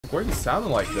Like, why are you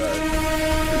sounding like that?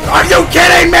 Are you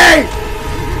kidding me?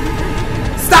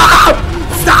 Stop!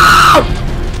 Stop!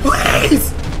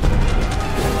 Please!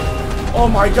 Oh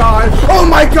my god! Oh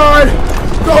my god!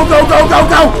 Go, go, go, go,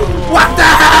 go! What the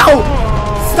hell?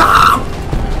 Stop!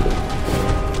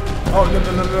 Oh, no,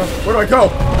 no, no, no. Where do I go?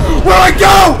 Where do I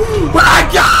go? Where do I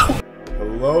go?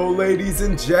 Hello, ladies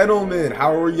and gentlemen.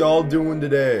 How are y'all doing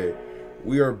today?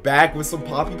 We are back with some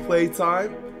Poppy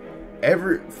Playtime.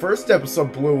 First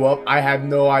episode blew up. I had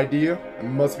no idea. It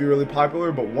must be really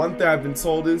popular, but one thing I've been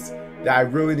told is that I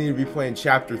really need to be playing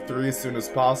Chapter 3 as soon as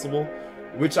possible,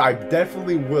 which I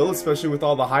definitely will, especially with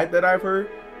all the hype that I've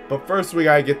heard. But first, we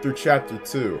gotta get through Chapter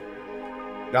 2.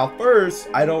 Now, first,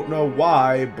 I don't know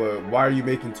why, but why are you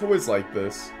making toys like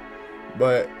this?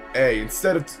 But, hey,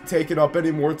 instead of taking up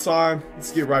any more time,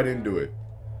 let's get right into it.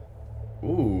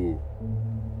 Ooh.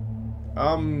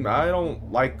 I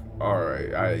don't like...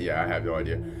 Alright, yeah, I have no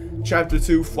idea. Chapter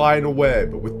 2, Fly in a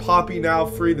Web. With Poppy now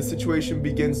free, the situation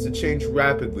begins to change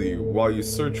rapidly while you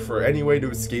search for any way to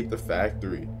escape the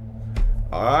factory.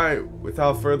 Alright,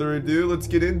 without further ado, let's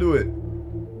get into it.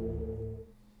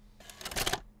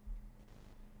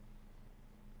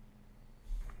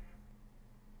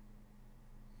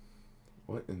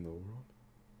 What in the world?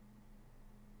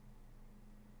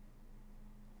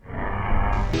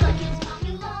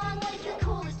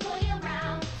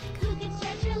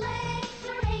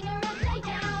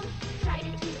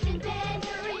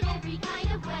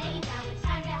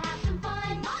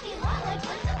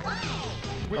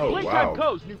 With Playtime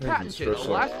Co.'s new patented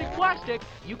elastic plastic,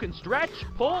 you can stretch,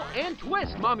 pull, and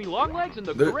twist Mommy Longlegs in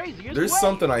the craziest way. There's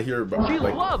something I hear about. She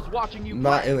like, loves watching you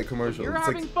not play. in the commercial. If you're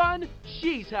having fun,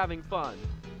 she's having fun.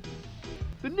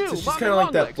 The new it's just Mommy kind of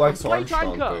like that Longlegs Flex from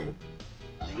Armstrong Playtime thing.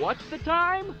 Co. What's the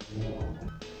time?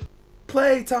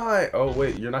 Playtime! Oh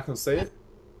wait, you're not gonna say it?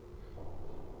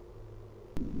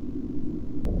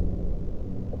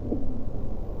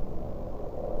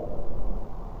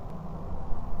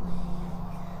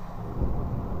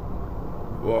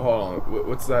 Well, hold on.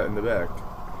 What's that in the back?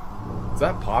 Is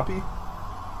that Poppy?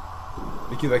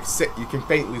 You can like sit. You can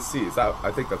faintly see. Is that?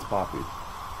 I think that's Poppy.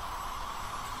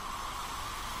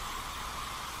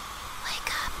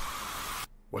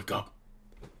 Wake up!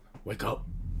 Wake up!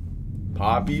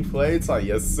 Poppy Playtime,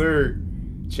 yes sir.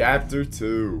 Chapter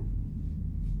 2.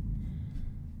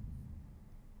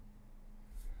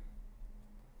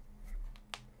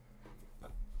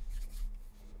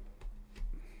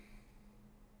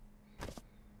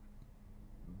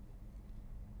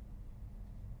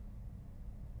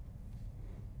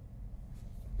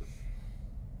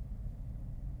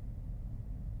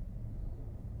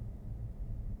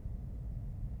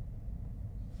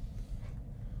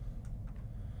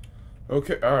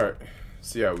 Okay, alright.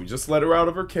 So yeah, we just let her out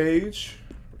of her cage,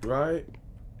 right?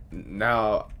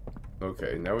 Now,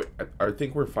 okay, now I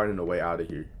think we're finding a way out of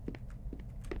here.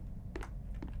 I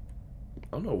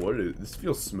don't know what it is. This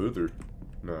feels smoother.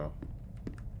 No.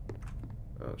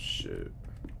 Oh shit.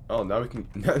 Oh, now we can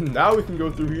now we can go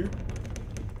through here.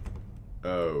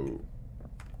 Oh.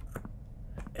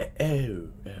 Oh.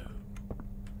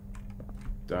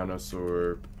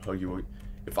 Dinosaur, Huggy Wuggy.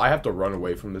 If I have to run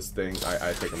away from this thing,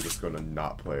 I think I'm just gonna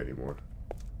not play anymore.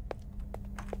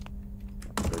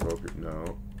 Should I go over here?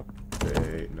 No.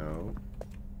 Okay, no.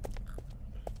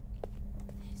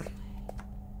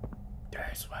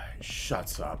 This way.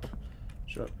 Shuts up.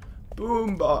 Shut.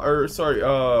 Boombot, or sorry,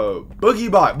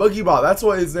 Boogiebot. Boogiebot. That's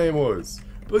what his name was.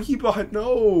 Boogiebot.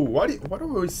 No. Why do I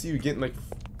always see you getting like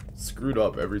screwed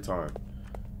up every time?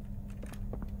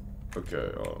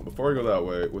 Okay. Before I go that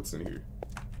way, what's in here?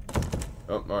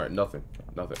 Oh, alright, nothing.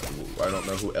 Nothing. I don't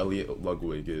know who Elliot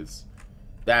Ludwig is.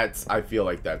 I feel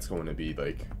like that's going to be,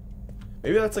 like...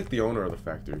 Maybe that's, like, the owner of the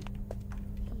factory.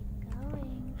 Keep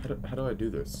going. How do I do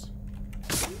this?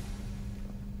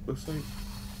 Looks like...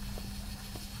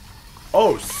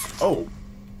 Oh! Oh!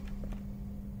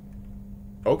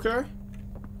 Okay.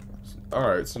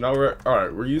 Alright, so now we're...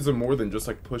 Alright, we're using more than just,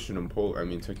 like, pushing and pulling. I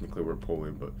mean, technically we're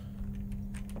pulling, but...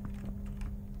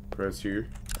 Press here.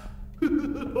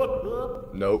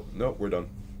 Nope, we're done.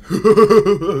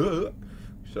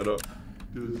 Shut up.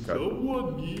 Does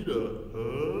someone need a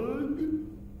hug?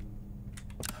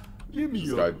 Give me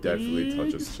this a guy definitely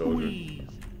touches big children. squeeze.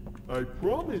 I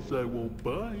promise I won't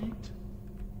bite.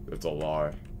 It's a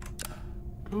lie.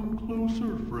 Come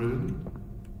closer, friend.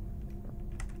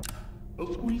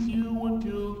 I'll squeeze you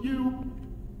until you...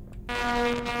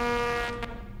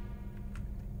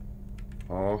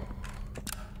 Oh.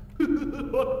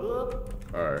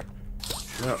 Alright.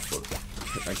 No,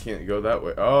 I can't go that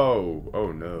way.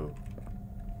 Oh no.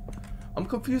 I'm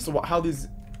confused about how these...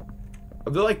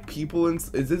 Are there like people in?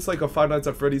 Is this like a Five Nights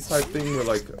at Freddy's type thing where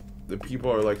like the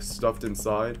people are like stuffed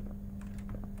inside,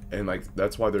 and like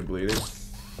that's why they're bleeding?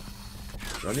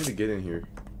 Do I need to get in here?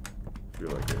 I feel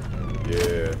like it.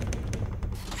 Yeah.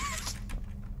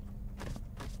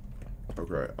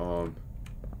 Okay.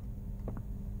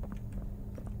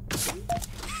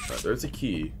 Alright, there's a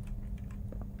key.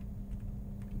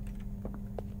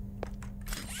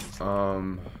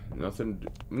 Nothing.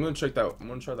 I'm gonna check that. I'm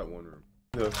gonna try that one room.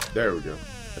 There we go.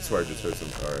 That's where I just heard some.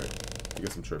 Alright. I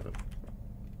guess I'm tripping.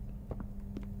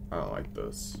 I don't like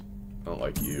this. I don't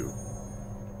like you.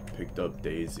 Picked up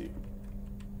Daisy.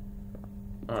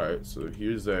 Alright, so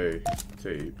here's a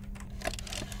tape.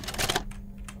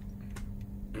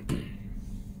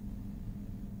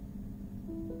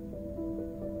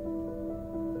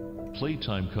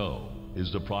 Playtime Co.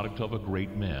 is the product of a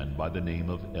great man by the name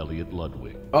of Elliot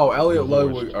Ludwig. Oh, Elliot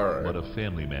Ludwig, alright. But a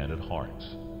family man at heart.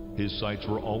 His sights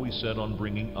were always set on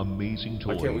bringing amazing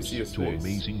toys to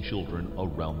amazing children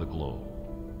around the globe.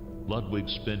 Ludwig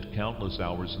spent countless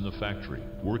hours in the factory,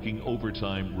 working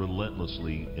overtime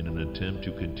relentlessly in an attempt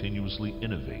to continuously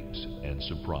innovate and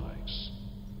surprise.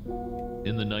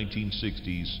 In the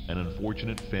 1960s, an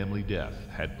unfortunate family death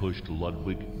had pushed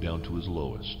Ludwig down to his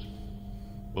lowest.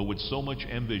 But with so much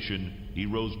ambition, he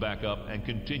rose back up and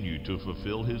continued to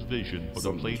fulfill his vision for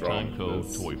the Playtime Co.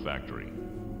 toy factory.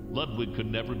 Ludwig could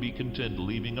never be content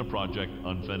leaving a project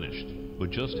unfinished. But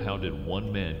just how did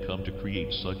one man come to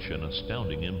create such an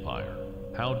astounding empire?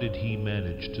 How did he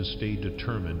manage to stay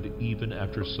determined even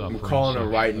after suffering such a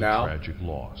tragic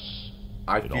loss?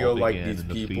 I feel like these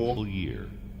people. In the fateful year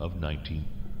of 19.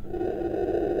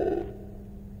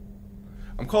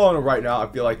 I'm calling it right now. I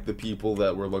feel like the people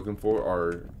that we're looking for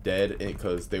are dead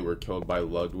because they were killed by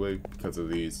Ludwig because of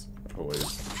these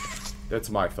toys. That's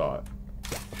my thought.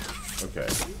 Okay.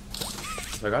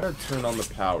 So I gotta turn on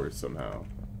the power somehow.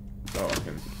 Oh, I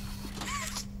can.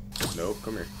 Nope,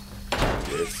 come here.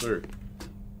 Yes, sir.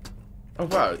 Oh,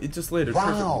 wow, it just laid it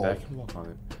perfectly. I can walk on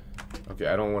it. Okay,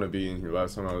 I don't want to be in here.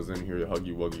 Last time I was in here,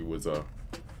 Huggy Wuggy was,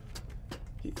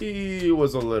 he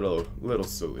was a little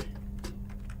silly.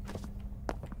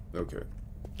 Okay.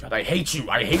 God, I hate you!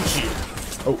 I hate you!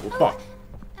 Oh, fuck.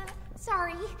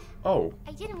 Sorry. Oh.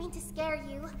 I didn't mean to scare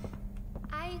you.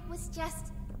 I was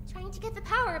just trying to get the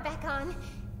power back on.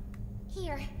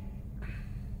 Here.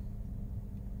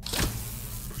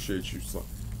 Appreciate you, son.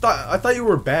 I thought you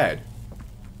were bad.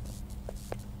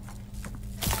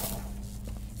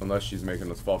 Unless she's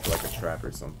making us fall for like a trap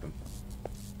or something.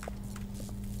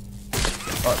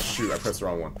 Oh shoot, I pressed the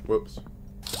wrong one. Whoops.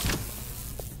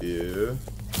 Yeah.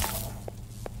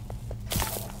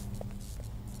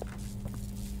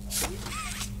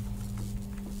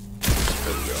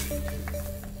 There we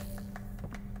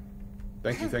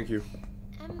go. Thank you.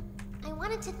 I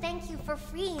wanted to thank you for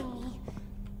freeing me.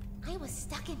 I was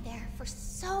stuck in there for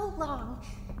so long.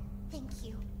 Thank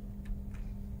you.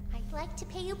 I'd like to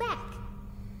pay you back.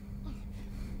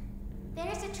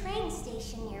 There's a train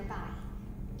station nearby.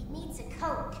 It needs a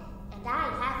code, and I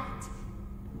have it.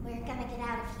 We're gonna get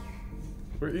out of here.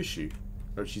 Where is she?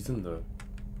 Oh, she's in the...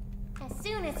 As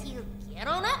soon as you get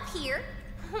on up here.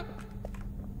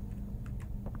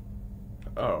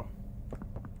 Oh.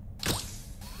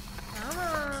 Come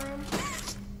on.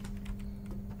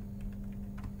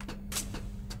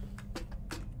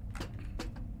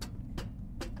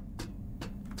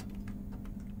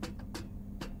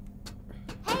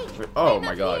 Hey, oh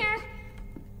my god. Here.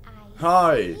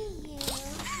 Hi.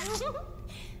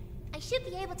 I should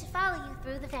be able to follow you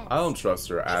through the fence. I don't trust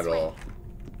her at all.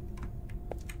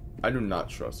 I do not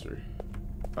trust her.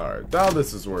 Alright, now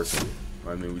this is working.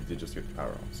 I mean, we did just get the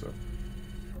power on, so.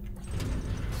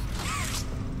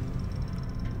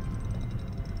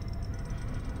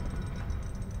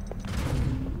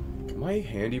 Can my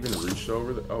hand even reach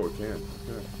over the... Oh, it can.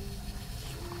 Okay.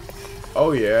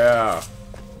 Oh, yeah.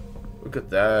 Look at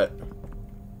that.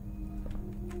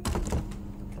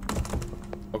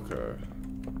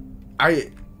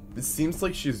 Okay. It seems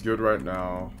like she's good right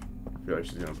now. I feel like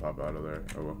she's gonna pop out of there.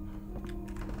 Oh well.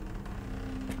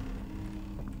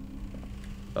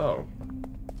 Oh.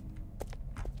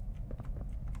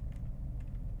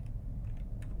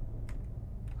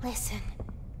 Listen,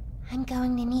 I'm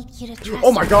going to need you to trust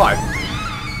Oh my god!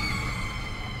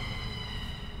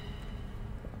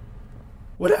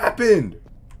 What happened?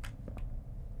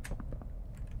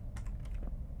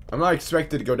 I'm not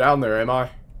expected to go down there, am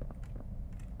I?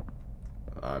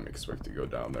 I'm expected to go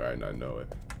down there, and I know it.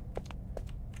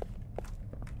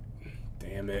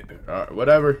 Damn it. Alright,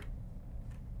 whatever.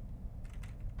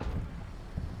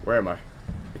 Where am I?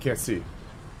 I can't see.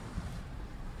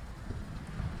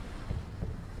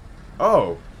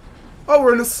 Oh. Oh,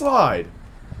 we're in a slide.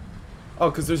 Oh,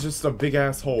 because there's just a big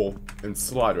ass hole and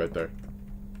slide right there.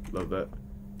 Love that.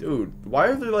 Dude, why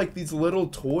are there like these little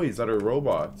toys that are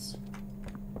robots?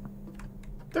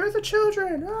 They're the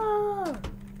children! Ah!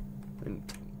 And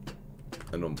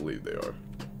I don't believe they are.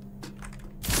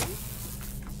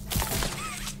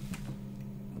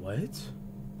 What?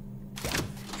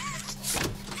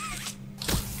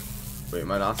 Wait,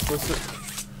 am I not supposed to?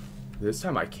 This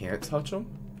time I can't touch them?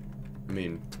 I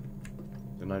mean,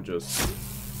 then I just...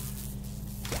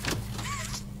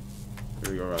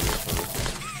 Here we go around this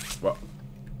one. Well.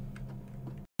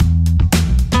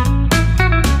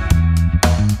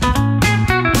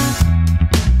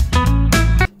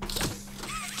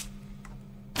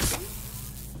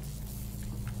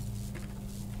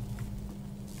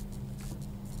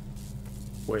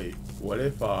 Wait, what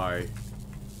if I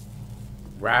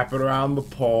wrap it around the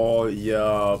pole?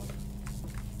 Yup.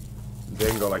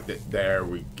 Then go like that. There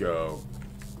we go.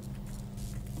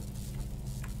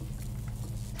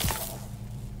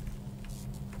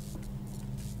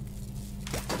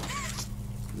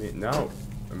 No.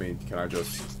 I mean, can I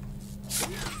just...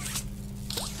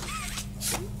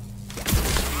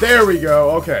 There we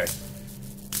go. Okay.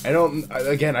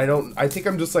 I think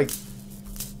I'm just like...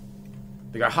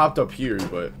 I think I hopped up here,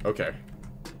 but okay.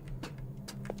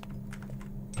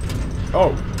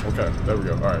 Oh, okay. There we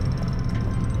go. Alright.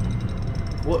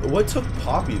 What took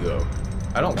Poppy, though?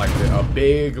 I don't like it. A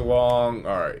big, long...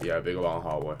 Alright, yeah, a big, long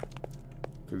hallway.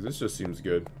 Because this just seems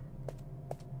good.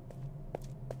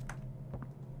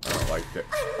 I don't like that.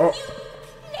 Oh!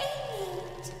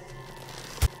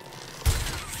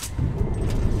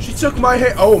 She took my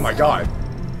hand! Oh my god!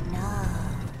 No.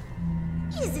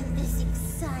 Isn't this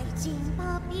exciting,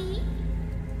 Poppy?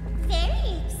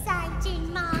 Very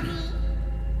exciting, Mommy.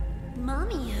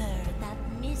 Mommy heard that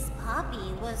Miss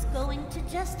Poppy was going to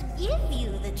just give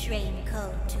you the train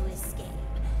code to escape.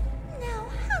 Now,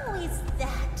 how is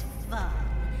that fun?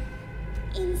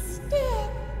 Instead,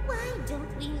 why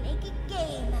don't we make a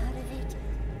game out of it?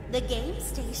 The game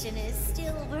station is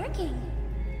still working.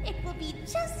 It will be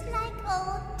just like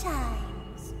old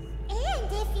times.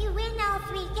 And if you win all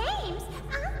 3 games,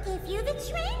 I'll give you the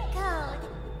train code.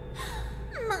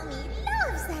 Mommy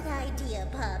loves that idea,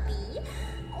 Poppy.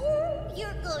 Oh,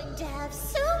 you're going to have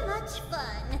so much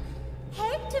fun.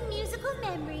 Head to musical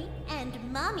memory, and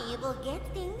Mommy will get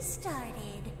things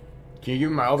started. Can you give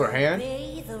me my other hand?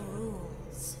 Obey the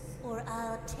rules, or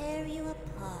I'll tear you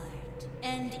apart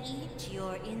and eat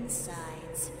your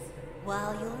insides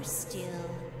while you're still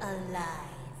alive.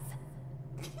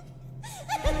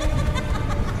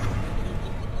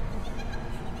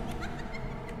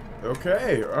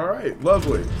 Okay, alright,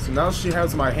 lovely. So now she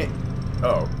has my hand.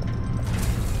 Oh.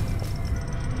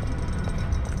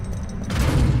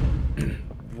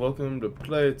 Welcome to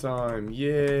Playtime,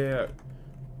 yeah.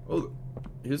 Oh,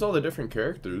 here's all the different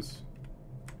characters.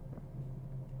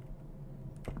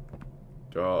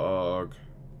 Dog.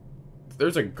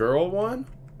 There's a girl one?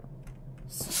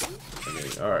 I mean,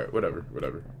 alright, whatever.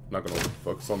 Not gonna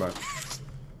focus on that.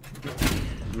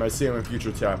 Might see him in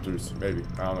future chapters, maybe.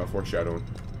 I don't know, foreshadowing.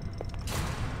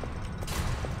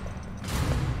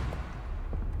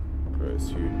 Press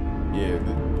here. Yeah,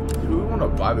 who would want to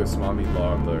buy this mommy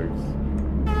long legs?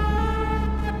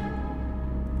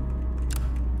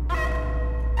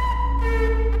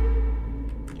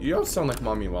 You don't sound like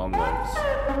mommy long legs.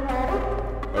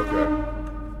 Okay.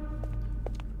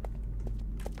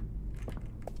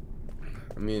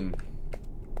 I mean,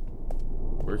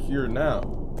 we're here now.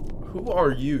 Who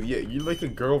are you? Yeah, you're like a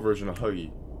girl version of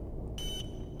Huggy.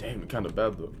 Damn, kind of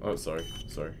bad though. Oh, sorry.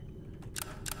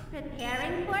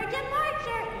 Preparing for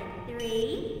departure in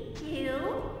 3, 2,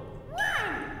 1.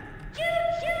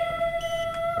 Choo-choo!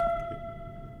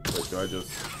 Wait, do I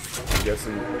just... I'm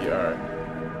guessing... Yeah, alright.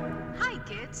 Hi,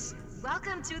 kids.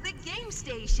 Welcome to the game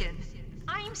station.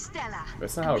 I'm Stella.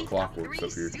 That's not how a clock works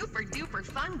up here. 3 super-duper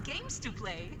fun games to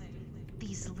play.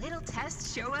 These little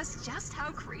tests show us just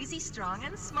how crazy strong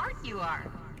and smart you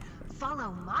are.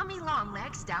 Follow Mommy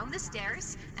Longlegs down the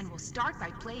stairs, and we'll start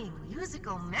by playing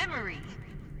musical memory.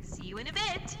 See you in a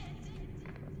bit.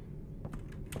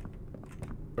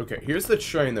 Okay, here's the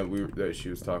train that she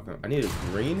was talking. I need a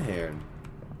green hand.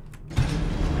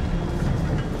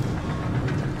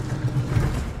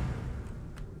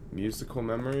 Musical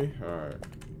memory? Alright.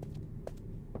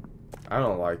 I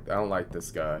don't like this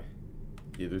guy.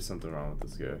 Yeah, there's something wrong with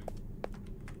this guy.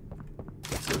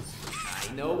 What's this?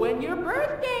 I know when your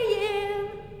birthday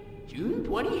is. June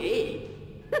 28th.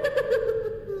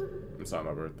 It's not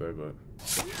my birthday, but...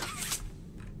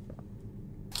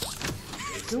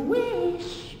 Make a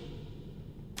wish.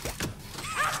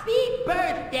 Happy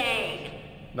birthday!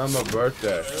 Not my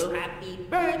birthday. Oh, happy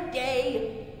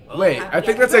birthday! Oh, Wait, happy, I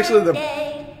think that's actually the...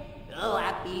 Oh,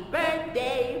 happy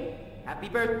birthday! Happy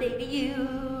birthday to you!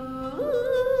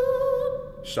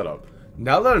 Shut up.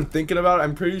 Now that I'm thinking about it,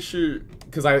 I'm pretty sure...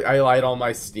 Because I lied on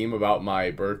my Steam about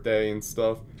my birthday and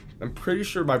stuff. I'm pretty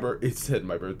sure it said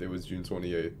my birthday was June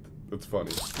 28th. That's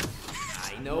funny.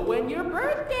 I know when your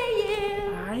birthday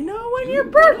is! I know when your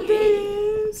birthday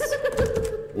is!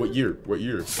 What year? What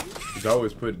year? Because I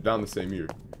always put it down the same year.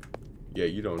 Yeah,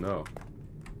 you don't know.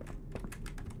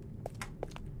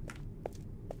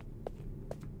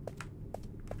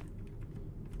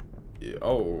 Yeah,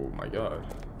 oh my god.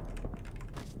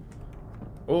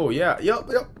 Oh yeah, yep.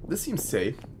 This seems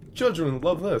safe. Children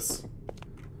love this.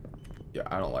 Yeah,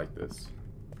 I don't like this.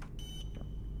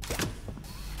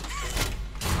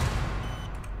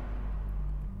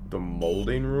 The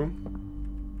molding room?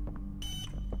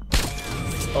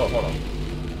 Oh, hold on.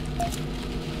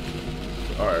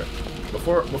 Alright.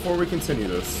 Before we continue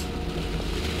this,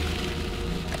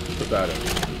 put that in.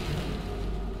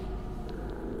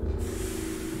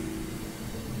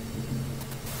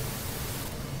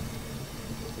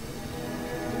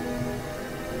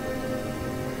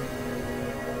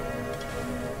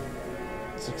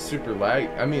 It's like super lag.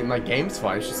 I mean, my game's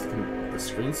fine. It's just the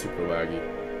screen's super laggy.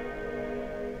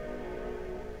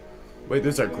 Wait,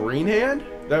 there's a green hand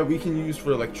that we can use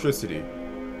for electricity.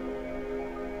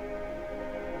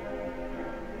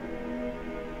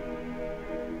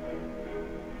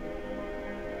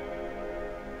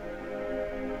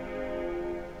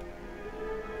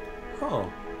 Huh.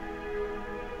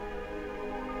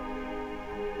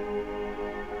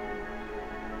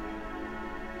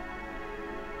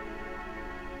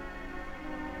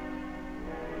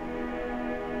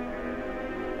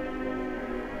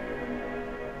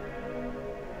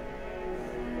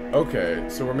 Okay,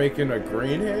 so we're making a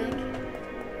green hand?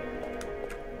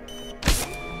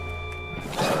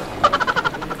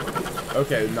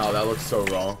 Okay, no, that looks so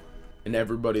wrong. And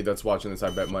everybody that's watching this, I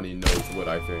bet money knows what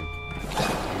I think.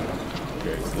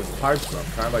 Okay, so this pipe's up.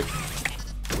 Can I, like,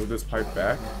 move this pipe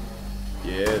back?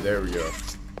 Yeah, there we go.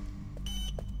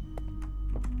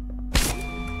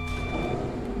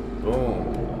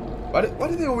 Boom. Why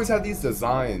do they always have these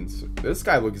designs? This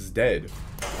guy looks dead.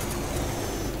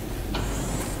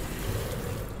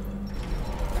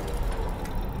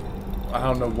 I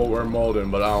don't know what we're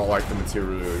molding, but I don't like the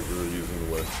material we're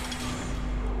using with.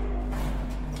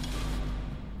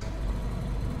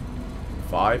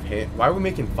 5 hand. Why are we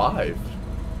making 5?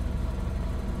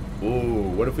 Ooh,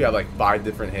 what if we have like 5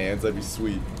 different hands? That'd be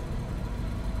sweet.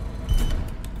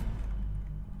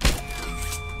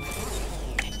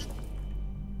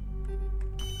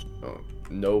 Oh,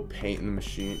 no paint in the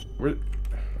machine.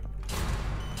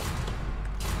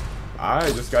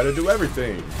 I just gotta do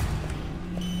everything.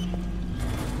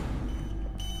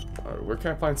 Alright, where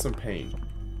can I find some paint?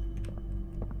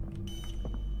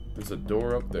 There's a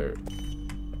door up there.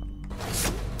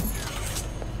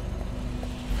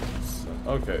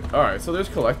 Okay, alright, so there's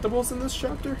collectibles in this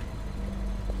chapter?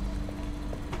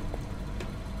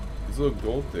 These little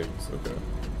gold things, okay.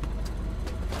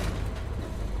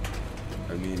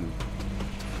 I mean...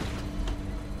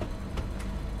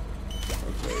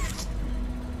 Okay.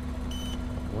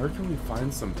 Where can we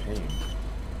find some paint?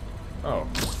 Oh.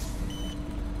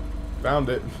 Found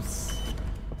it.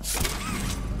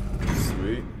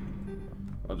 Sweet.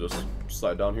 I'll just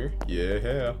slide down here.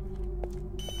 Yeah.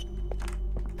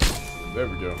 There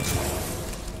we go.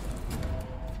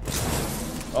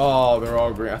 Oh, they're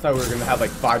all green. I thought we were gonna have like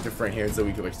 5 different hands that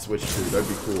we could like switch to. That'd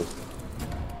be cool.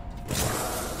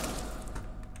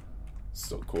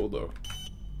 Still cool though.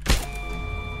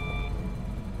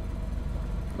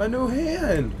 My new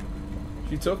hand!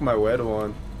 She took my wet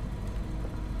one.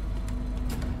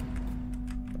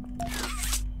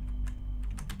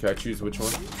 Can I choose which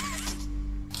one?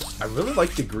 I really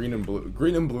like the green and blue.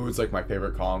 Green and blue is like my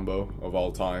favorite combo of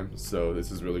all time, so this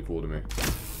is really cool to me.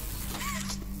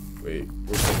 Wait,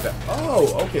 where's that?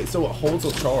 Oh, okay, so it holds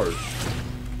a charge.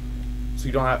 So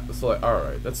you don't have to select.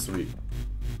 Alright, that's sweet.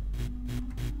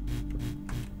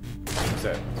 What's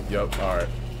that? Yup, alright.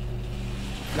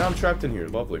 Now I'm trapped in here.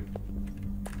 Lovely.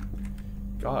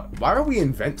 God, why do we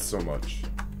invent so much?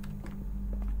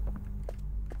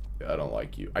 Yeah, I don't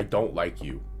like you. I don't like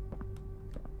you.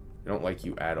 I don't like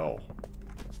you at all.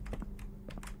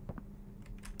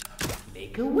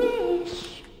 Make a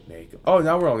wish. Oh,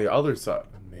 now we're on the other side.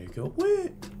 Make a wish.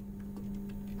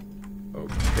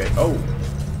 Okay. Oh.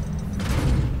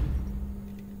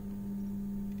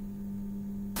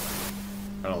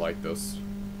 I don't like this.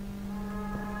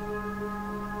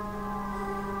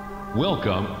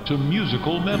 Welcome to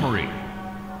Musical Memory.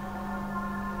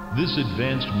 This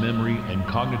advanced memory and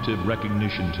cognitive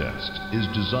recognition test is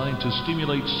designed to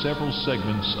stimulate several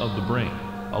segments of the brain,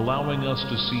 allowing us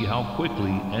to see how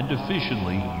quickly and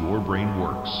efficiently your brain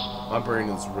works. My brain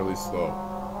is really slow.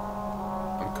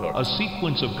 I'm cooked. A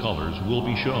sequence of colors will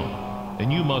be shown,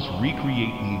 and you must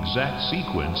recreate the exact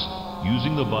sequence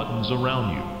using the buttons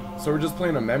around you. So we're just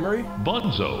playing a memory?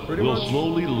 Bunzo Pretty will much.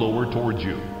 slowly lower towards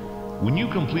you. When you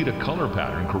complete a color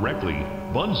pattern correctly,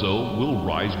 Bunzo will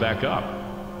rise back up.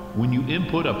 When you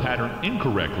input a pattern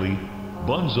incorrectly,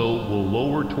 Bunzo will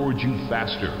lower towards you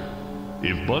faster.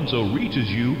 If Bunzo reaches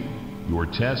you, your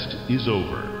test is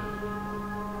over.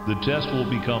 The test will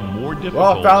become more difficult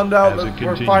Well, I found out as that it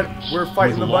continues, we're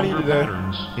fighting with the bunny longer today.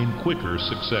 patterns in quicker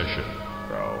succession.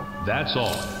 Bro. That's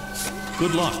all.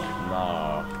 Good luck.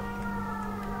 Nah.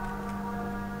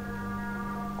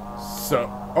 So,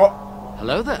 oh,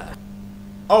 Hello there.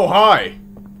 oh, hi.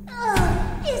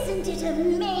 Oh, isn't it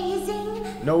amazing?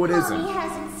 No, it isn't. Mommy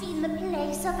hasn't seen the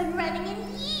place up and running in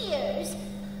years.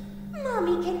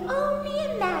 Mommy can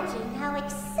only imagine how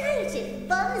excited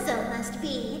Bunzo must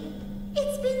be.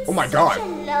 It's been Oh my such God. a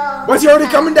long Why's he already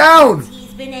time coming down? since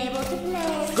he's been able to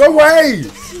play. Go away.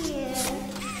 Here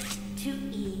to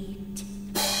eat.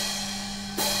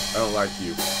 I don't like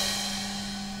you.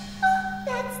 Oh,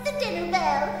 that's the dinner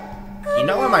bell. You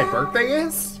know when my Good birthday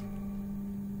is?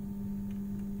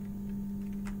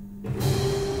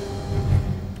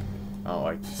 I don't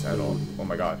like this at all. Oh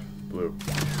my god. Blue.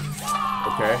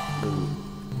 Okay. Blue,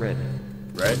 red.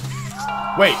 Red.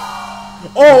 Wait.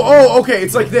 Oh, okay.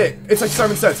 It's like this. It's like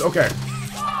 7 cents. Okay.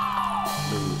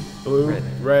 Blue, red,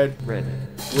 Red,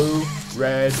 blue,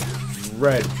 red,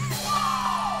 red.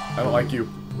 I don't like you.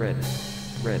 red,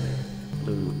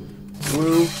 blue.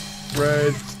 Blue,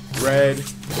 red,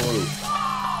 blue.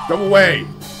 Go away.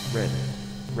 Red,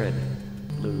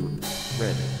 blue,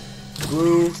 red.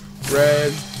 Blue,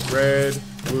 red,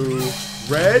 blue,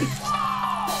 red.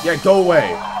 Yeah, go away.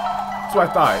 That's what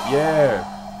I thought. Yeah.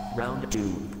 Round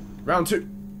 2. Round 2.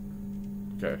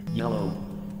 Okay. Yellow,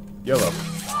 Yellow.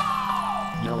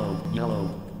 yellow, Yellow.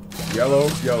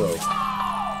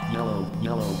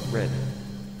 red.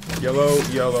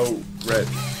 Yellow, red.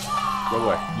 Go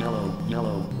away.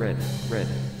 Yellow, red.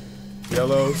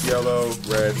 Yellow,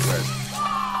 red.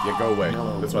 Yeah, go away.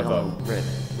 That's what I thought. Red.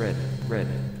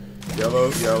 Yellow,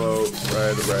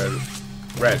 red.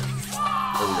 Red.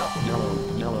 There we go.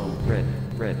 Yellow,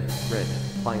 red.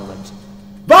 Violet.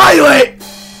 Violet!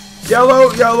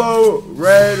 Yellow,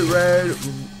 red.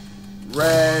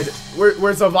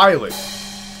 Where's the violet?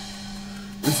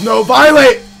 There's no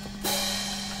violet!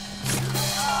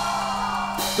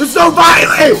 There's no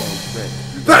violet! Red.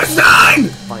 There's none!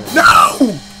 Violet. No!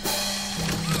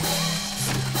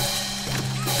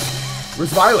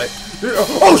 Where's violet?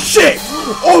 Oh shit!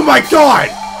 Oh my god!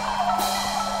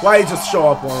 Why did it just show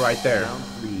up one right there? Round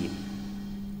 3.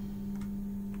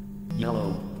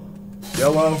 Yellow,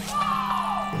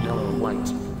 white.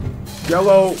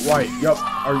 Yellow, white. Yup.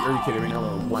 Are you kidding me?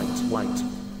 Yellow, white.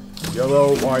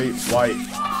 Yellow, white.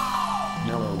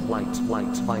 Yellow, white,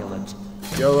 violet.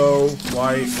 Yellow,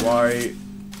 white,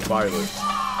 violet.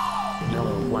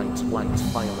 Yellow, white,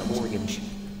 violet, orange.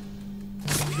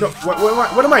 No,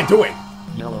 what am I doing?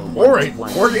 Yellow, Orange.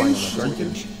 white, Orange? violet,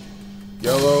 orange.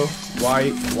 Yellow,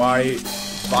 white,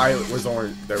 violet. Where's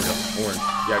orange? There we go. Orange.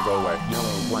 Yeah, go away.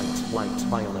 Yellow, white,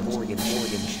 violet,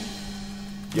 orange.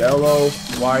 Yellow,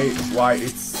 white.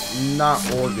 It's not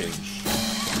orange.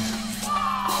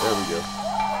 There we go.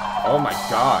 Oh my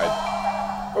god.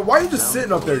 But why are you just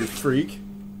sitting up there, you freak?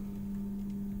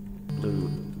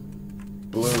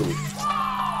 Blue,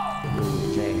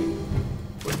 J.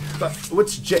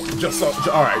 What's J?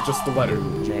 Alright, just the letter.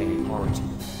 J, heart.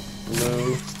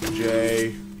 Blue,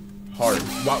 J, heart.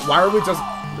 Why are we just...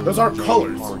 Those aren't J,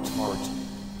 colors. Heart.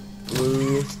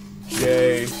 Blue,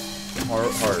 J,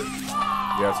 heart.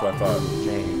 Yeah, that's what I thought. J,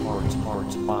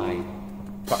 heart, pie.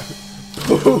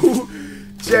 Blue,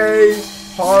 J,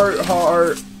 heart,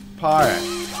 pie.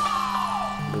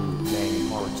 Blue, J,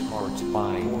 heart,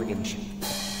 pie, orange.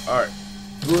 Alright.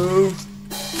 Blue,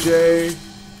 J,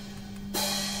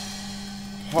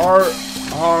 heart,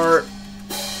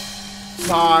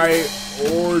 pie,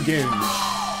 orange.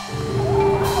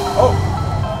 Oh!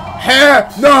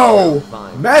 No!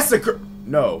 Massacre!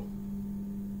 No.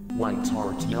 White,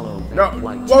 heart, yellow, No.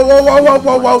 white. Whoa.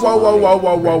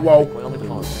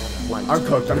 I'm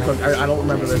cooked. I don't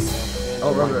remember this. I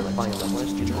don't remember it.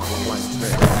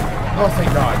 Oh,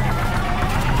 thank God.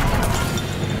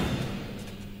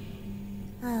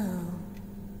 Oh,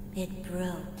 it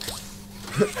broke.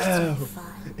 Oh,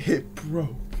 Fun. it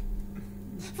broke.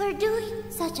 For doing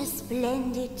such a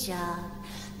splendid job,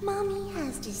 Mommy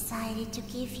has decided to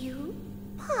give you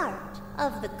part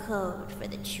of the code for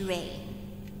the train.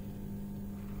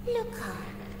 Look on.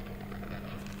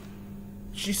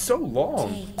 She's so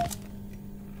long. Take.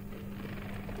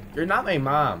 You're not my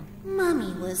mom.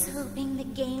 Mommy was hoping the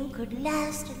game could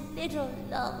last a little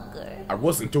longer. I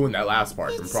wasn't doing that last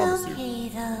part, I promise you. It's okay,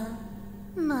 though.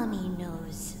 Mommy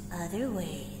knows other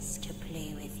ways to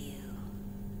play with you.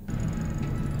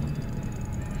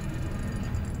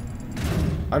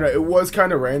 I know it was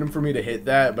kind of random for me to hit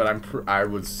that, but I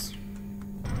was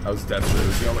desperate. It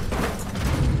was the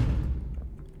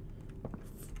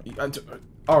only...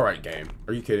 Alright, game.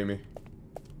 Are you kidding me?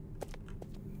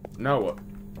 Now what?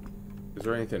 Is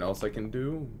there anything else I can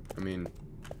do? I mean,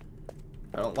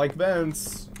 I don't like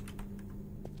vents.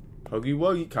 Huggy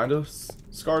Wuggy kind of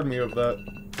scarred me of that.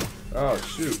 Oh,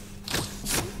 shoot.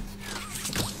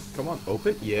 Come on,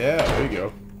 open? Yeah, there you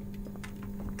go.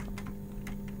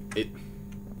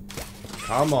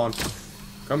 Come on.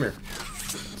 Come here.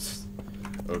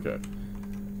 Okay.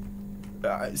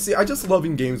 See, I just love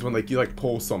in games when, like, you, like,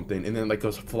 pull something and then, like,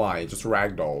 goes flying. Just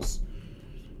ragdolls.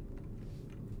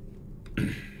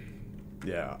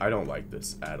 Yeah, I don't like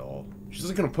this at all. She's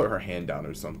just gonna put her hand down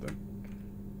or something.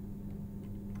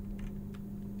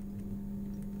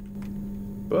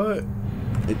 But...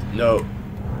 no.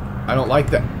 I don't like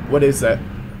that. What is that?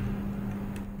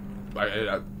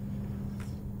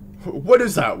 What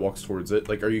is that? Walks towards it.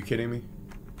 Like, are you kidding me?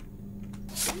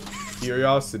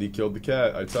 Curiosity killed the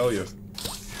cat, I tell you.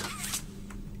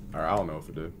 Or I don't know if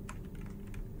it did.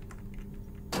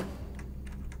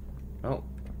 Oh,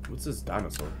 what's this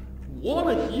dinosaur?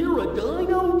 Wanna hear a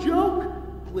dino joke?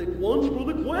 Click once for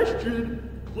the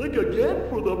question. Click again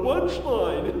for the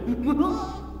punchline.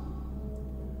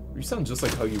 You sound just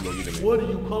like Huggy Wuggy to me. What do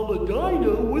you call a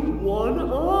dino with one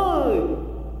eye?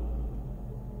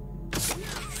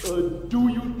 Do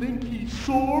you think he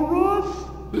saw us?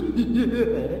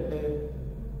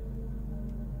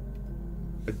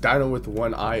 A dino with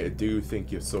one eye, a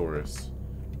Doothink-yosaurus.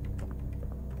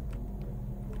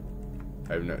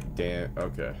 I have no... damn...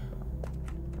 okay.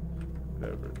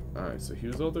 Whatever. Alright, so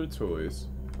here's all their toys.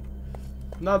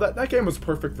 No, that game was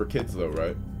perfect for kids, though,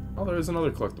 right? Oh, there is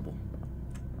another collectible.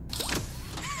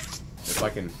 If I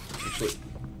can actually...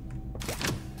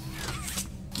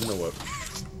 You know what?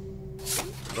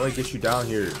 How do I get you down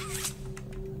here?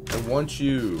 I want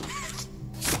you.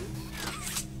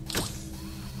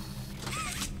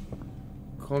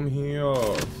 Come here.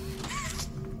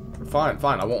 Fine,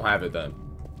 I won't have it then.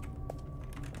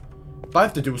 If I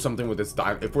have to do something with this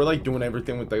dino, if we're like doing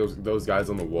everything with those guys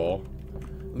on the wall,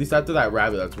 at least after that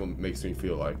rabbit, that's what makes me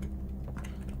feel like.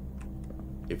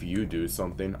 If you do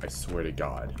something, I swear to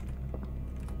God.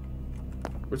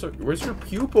 Where's your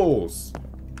pupils?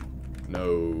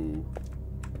 No.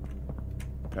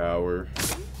 Power.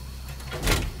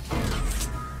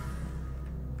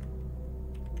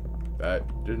 That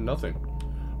did nothing.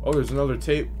 Oh, there's another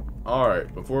tape.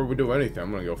 Alright, before we do anything,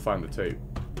 I'm gonna go find the tape.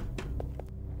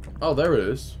 Oh, there it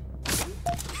is.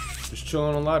 Just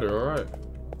chilling on a ladder, alright.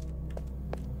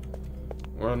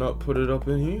 Why not put it up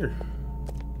in here?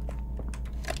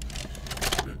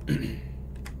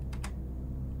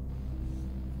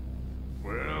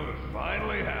 Well, it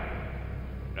finally happened.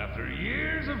 After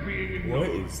years of being ignored, What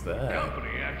is that? the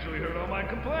company actually heard all my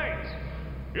complaints.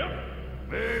 Yep,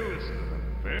 they listened to them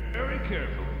very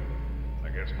carefully. I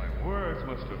guess my words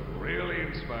must have really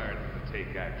inspired them to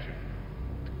take action.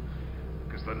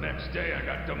 Because the next day I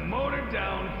got demoted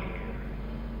down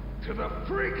here to the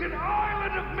freaking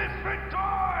island of misfit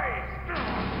toys!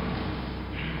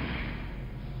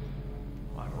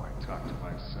 Why do I talk to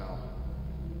myself?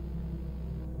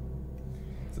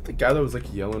 Is it the guy that was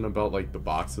like yelling about like the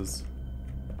boxes?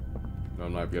 No,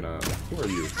 I'm not gonna. Who are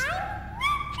you?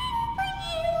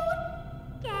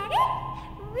 Get it?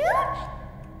 Root?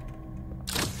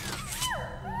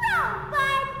 No,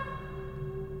 but...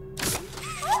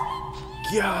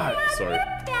 God, sorry. Hey,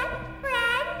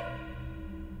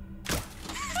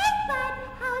 bud,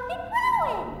 how's it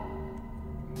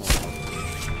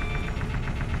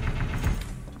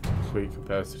growing? Weight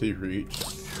capacity reach.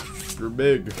 You're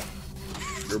big.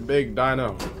 You're big,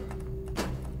 Dino.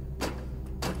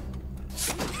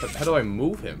 How do I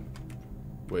move him?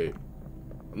 Wait.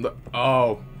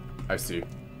 Oh, I see.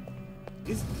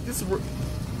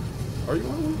 Are you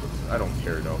on? I don't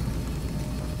care though.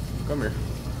 Come here.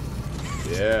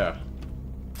 Yeah.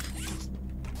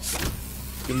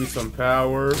 Give me some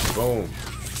power. Boom.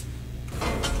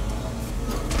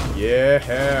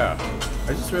 Yeah.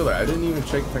 I just realized I didn't even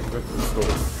check if I could go to the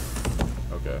store.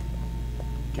 Okay.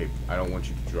 Okay, I don't want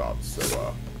you to drop,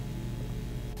 so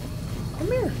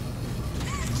Come here.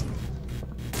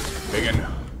 Biggin.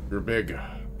 You're big. Is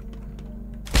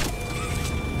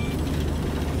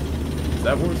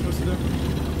that what we're supposed to do?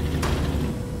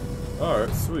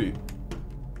 Alright, sweet.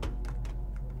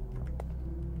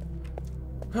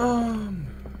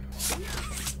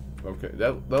 Okay,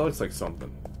 that looks like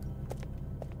something.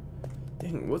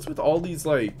 Dang, what's with all these,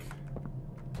 like...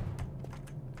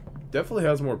 Definitely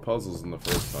has more puzzles than the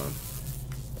first time.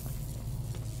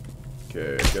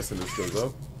 Okay, I'm guessing this goes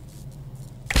up.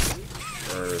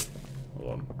 Or,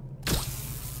 hold on.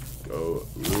 Go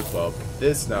loop up.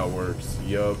 This now works.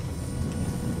 Yup.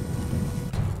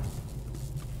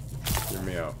 Hear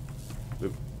me out.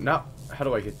 Loop. Now, how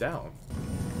do I get down?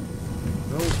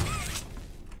 No.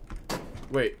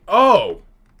 Wait. Oh!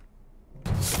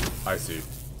 I see.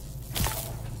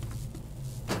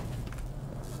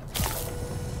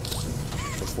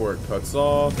 Before it cuts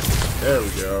off. There we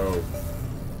go.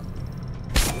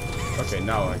 Okay,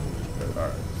 now I can just put.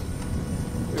 Alright.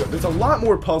 There's a lot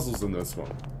more puzzles in this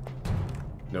one.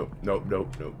 Nope, nope,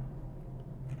 nope, nope.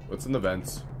 What's in the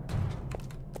vents?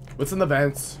 What's in the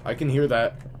vents? I can hear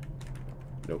that.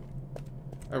 Nope.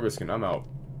 I'm risking. I'm out.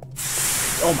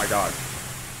 Oh my god.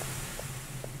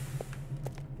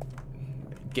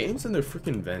 Games in their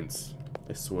freaking vents.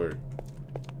 I swear.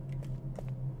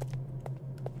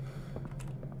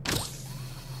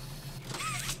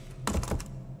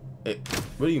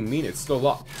 What do you mean it's still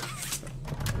locked?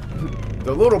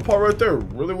 The little part right there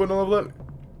really wouldn't have let me.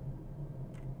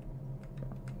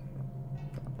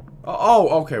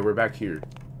 Oh, okay, we're back here.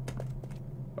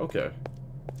 Okay.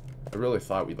 I really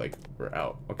thought we, like, were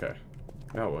out. Okay.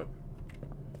 Now what?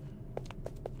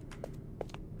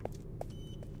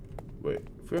 Wait,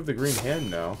 if we have the green hand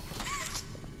now.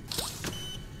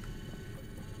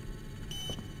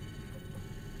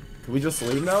 Can we just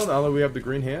leave now that we have the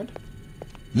green hand?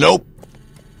 Nope.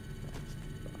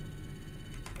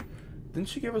 Didn't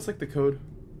she give us, like, the code?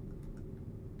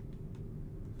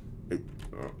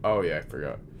 Oh, yeah, I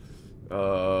forgot.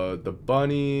 The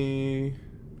bunny,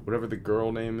 whatever the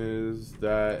girl name is,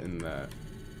 that and that.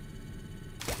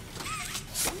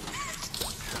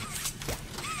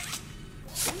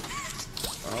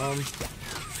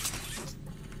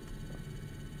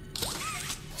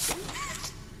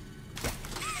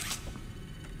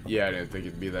 Yeah, I didn't think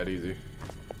it'd be that easy.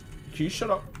 Can you shut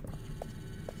up?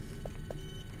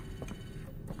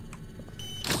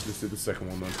 Let's do the second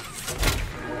one then.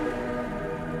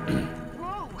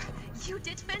 Whoa, you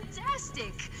did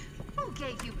fantastic. Who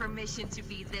gave you permission to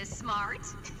be this smart?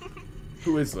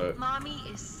 Who is that? Mommy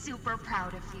is super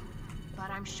proud of you,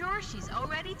 but I'm sure she's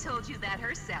already told you that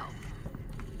herself.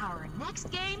 Our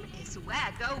next game is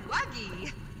Wacko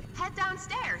Wuggy. Head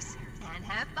downstairs and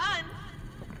have fun.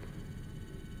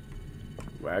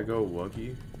 Wacko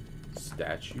Wuggy?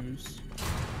 Statues?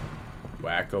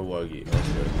 Wacko Wuggy.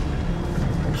 Okay.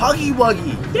 Huggy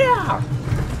Wuggy! Yeah!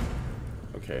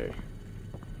 Okay.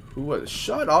 Who was?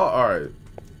 Shut up! Alright.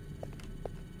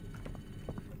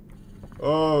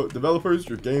 Oh, developers,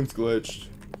 your game's glitched.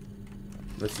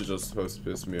 This is just supposed to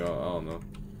piss me off. I don't know.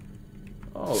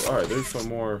 Oh, alright, there's some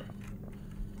more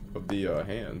of the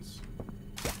hands.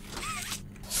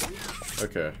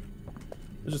 Okay.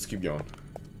 Let's just keep going.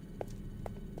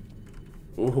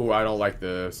 Ooh, I don't like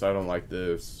this. I don't like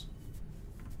this.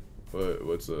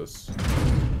 What's this?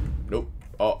 Nope.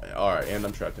 Oh, alright, and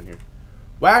I'm trapped in here.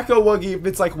 Wacko Wuggy, if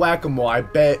it's like Whack-A-Mole, I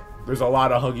bet there's a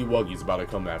lot of Huggy Wuggies about to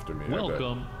come after me.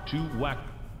 Welcome to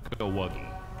Wacko Wuggy.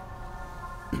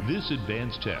 This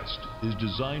advanced test is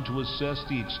designed to assess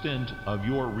the extent of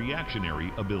your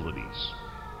reactionary abilities.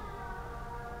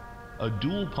 A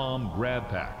dual palm grab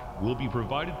pack will be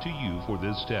provided to you for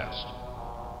this test.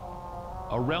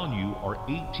 Around you are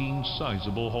 18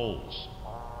 sizable holes.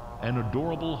 An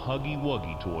adorable Huggy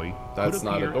Wuggy toy could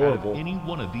appear out of any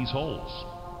one of these holes.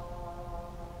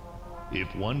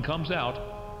 If one comes out,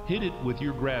 hit it with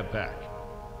your grab pack.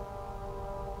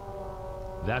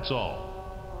 That's all.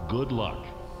 Good luck.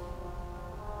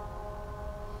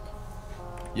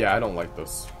 Yeah, I don't like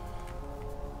this.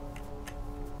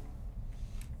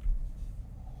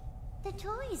 The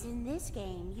toys in this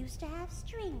game used to have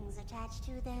strings attached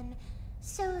to them,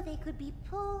 so they could be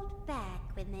pulled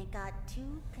back when they got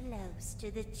too close to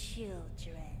the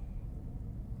children.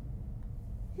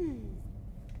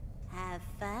 Have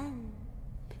fun.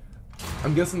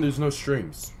 I'm guessing there's no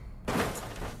strings.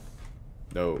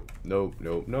 No, no,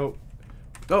 no, no.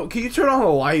 No, can you turn on the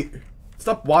light?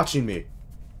 Stop watching me.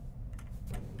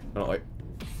 I don't like.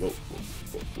 Whoa, whoa,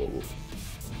 whoa, whoa, whoa.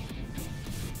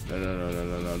 No, no, no, no,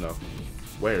 no, no, no.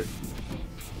 Where?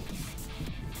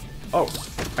 Oh,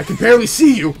 I can barely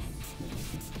see you.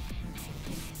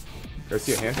 Did I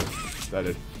see a hand? That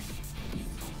did.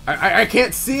 I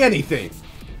can't see anything.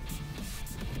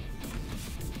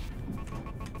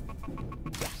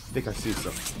 I think I see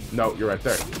something. No, you're right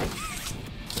there. I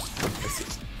see.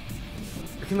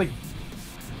 I can like.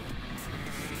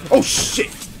 Oh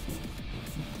shit!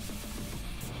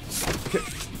 Okay.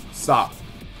 Stop.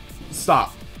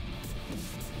 Stop.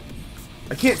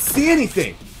 I can't see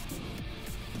anything.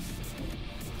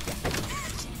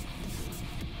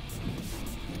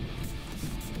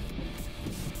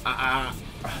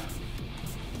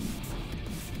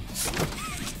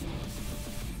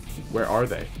 Where are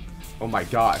they? Oh my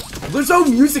god. There's no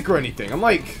music or anything. I'm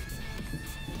like...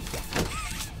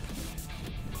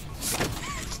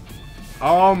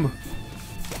 How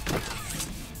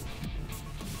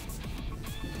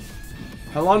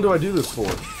long do I do this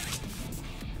for?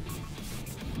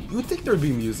 You would think there'd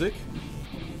be music.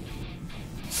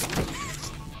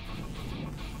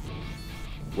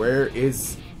 Where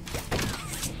is...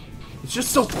 It's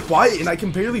just so quiet and I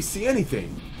can barely see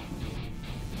anything.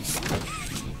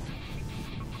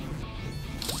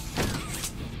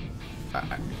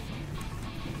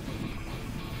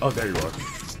 Oh, there you are.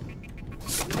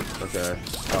 Okay,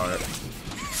 alright.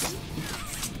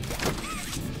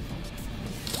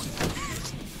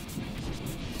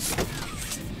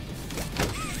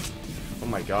 Oh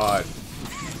my god.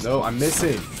 No, I'm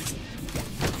missing.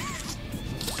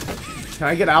 Can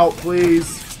I get out,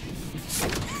 please?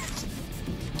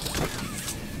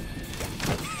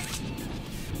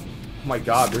 Oh my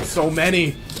god, there's so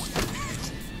many.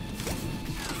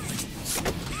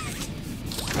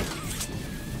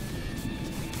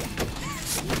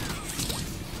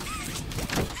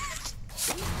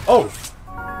 Oh!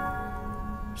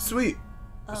 Sweet.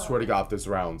 I swear to god, this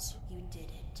rounds. You did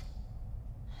it.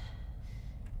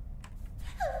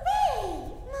 Hooray!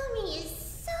 Mommy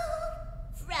is so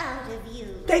proud of you.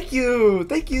 Thank you!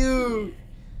 Thank you!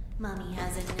 Mommy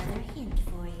has another hint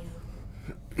for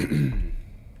you.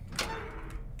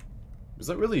 Is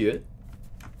that really it?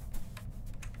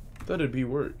 I thought it'd be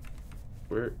word.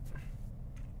 Where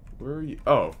are you?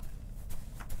 Oh.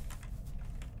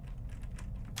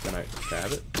 Can I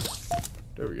have it?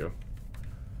 There we go.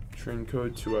 Train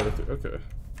code 2 out of 3. Okay.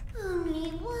 Only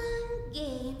one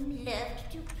game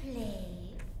left to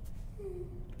play.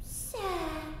 Sad.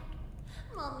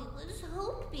 Mommy was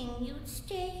hoping you'd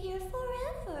stay here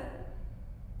forever.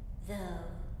 Though,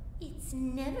 it's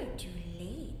never too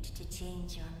late to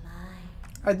change your mind.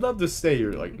 I'd love to stay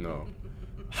here, like, no.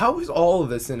 How is all of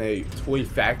this in a toy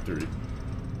factory?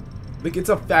 Like, it's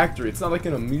a factory, it's not like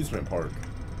an amusement park.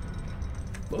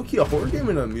 Low-key, a horror game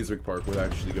in an amusement park would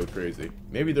actually go crazy.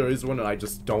 Maybe there is one and I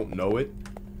just don't know it.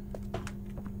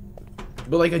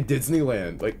 But like a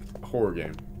Disneyland, like, horror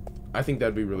game. I think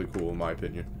that'd be really cool, in my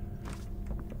opinion.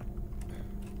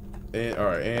 And,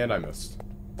 alright, and I missed.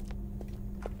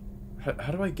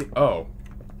 How do I get... Oh.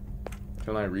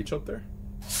 Can I reach up there?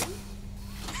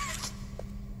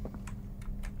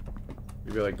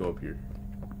 Maybe I like go up here.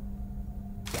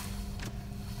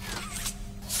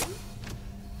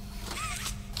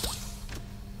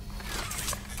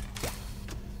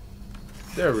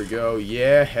 There we go.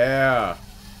 Yeah.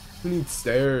 Who needs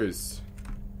stairs?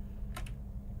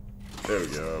 There we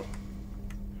go.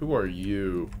 Who are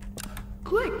you?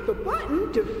 Click the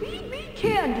button to feed me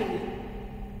candy.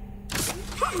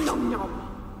 Nom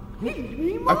nom. Feed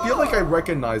me more. I feel like I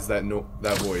recognize that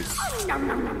that voice. Nom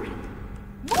nom nom.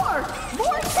 More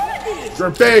candy.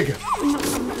 You're big.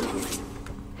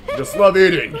 Just love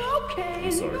eating. Okay,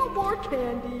 no more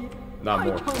candy. Not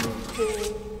more. My tummy's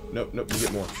full. Nope, you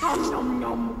get more. Nom nom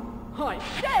nom. I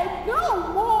said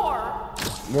no more.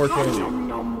 More candy. Nom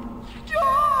nom.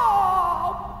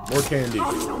 Stop. More candy.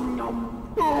 Nom nom.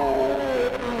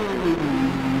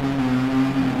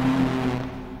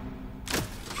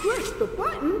 Click the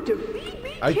button to feed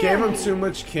me I candy. gave him too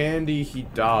much candy, he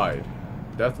died.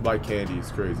 Death by candy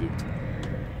is crazy.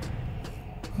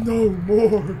 No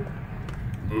more.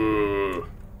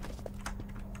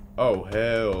 Oh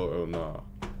hell, oh no.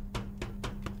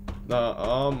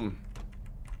 Nah,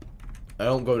 I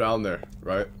don't go down there,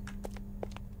 right?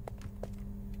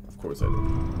 Of course I do.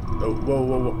 Oh,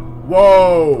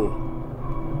 whoa!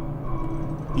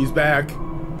 He's back.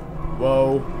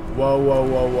 Whoa.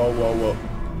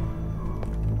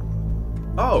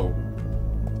 Oh.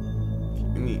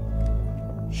 I mean,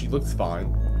 she looks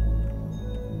fine.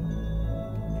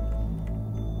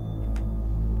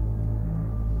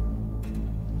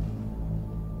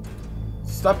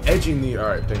 Stop edging the...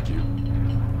 Alright, thank you.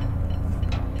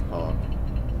 Hold on.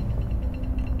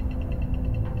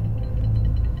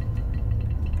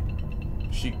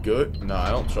 She good? Nah,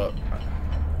 I don't trust...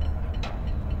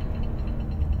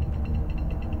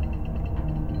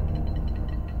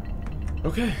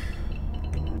 Okay.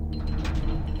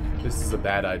 This is a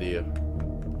bad idea.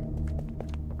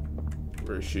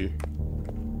 Where is she?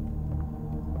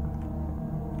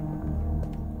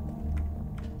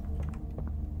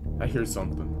 I hear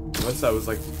something. Unless that was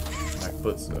like my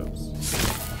footsteps.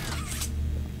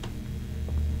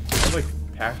 Can I like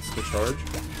pass the charge?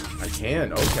 I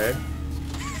can, okay.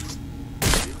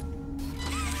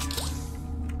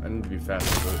 I need to be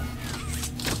faster, but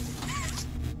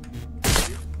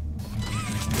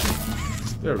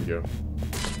there we go.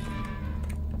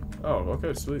 Oh,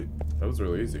 okay, sweet. That was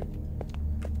really easy.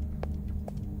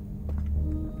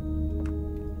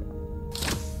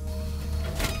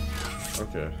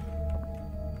 Okay.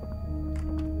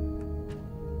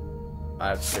 I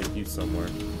have to take you somewhere.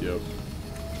 Yep.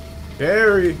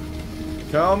 Barry!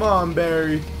 Come on,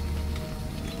 Barry!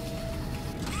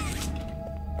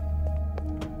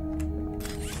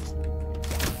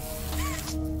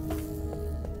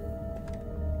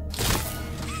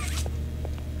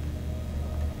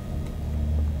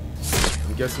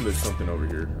 I'm guessing there's something over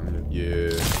here.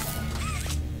 Yeah.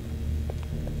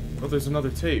 Oh, there's another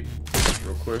tape.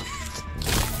 Real quick.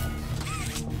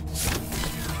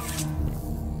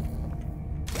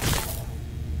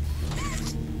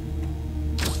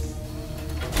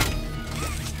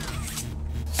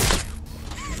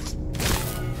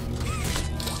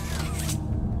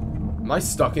 Am I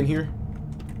stuck in here?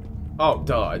 Oh,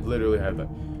 duh, I literally have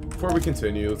that. Before we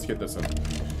continue, let's get this in.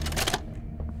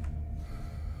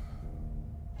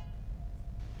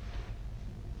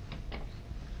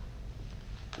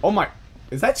 Oh my,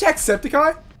 is that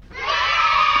Jacksepticeye?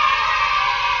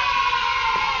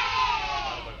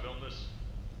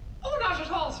 Oh, not at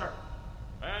all, sir.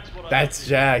 That's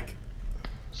Jack.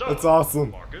 So, that's awesome.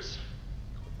 Marcus,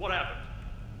 what happened?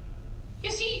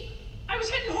 You see, I was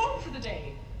heading home for the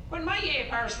day when my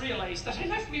ape-arse realized that I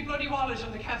left me bloody wallet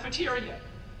in the cafeteria.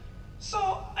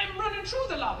 So I'm running through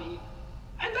the lobby,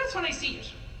 and that's when I see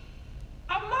it.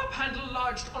 A mop handle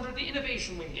lodged under the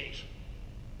innovation wing gate.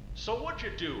 So what'd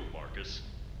you do, Marcus?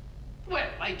 Well,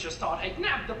 I just thought I'd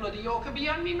nab the bloody yoke and be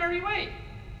on me merry way.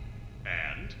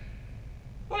 And?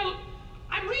 Well,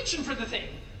 I'm reaching for the thing,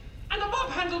 and the mop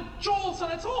handle jolts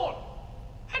on its own.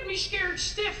 Had me scared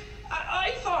stiff.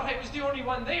 I thought I was the only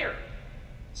one there.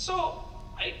 So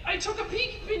I took a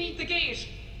peek beneath the gate,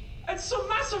 and some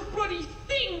massive bloody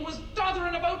thing was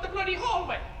dothering about the bloody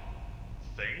hallway.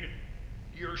 Thing?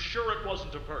 You're sure it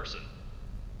wasn't a person?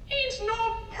 Ain't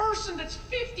no person that's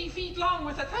 50 feet long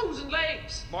with 1,000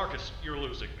 legs. Marcus, you're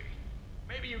losing me.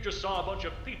 Maybe you just saw a bunch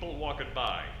of people walking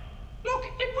by. Look,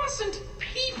 it wasn't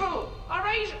people,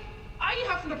 alright? I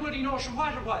haven't a bloody notion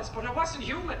what it was, but it wasn't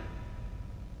human.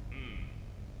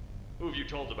 Who have you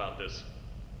told about this?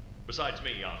 Besides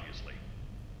me, obviously.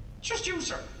 Just you,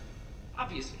 sir.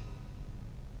 Obviously.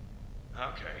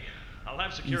 Okay. I'll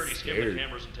have security skim the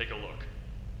cameras and take a look.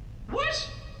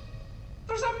 What?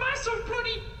 There's a massive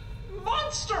bloody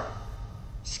monster!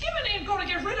 Skimming ain't gonna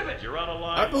get rid of it! You're out of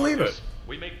line, I believe Marcus. it.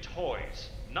 We make toys,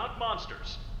 not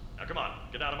monsters. Now come on,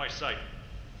 get out of my sight.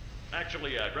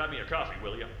 Actually, grab me a coffee,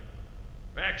 will you?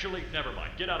 Actually, never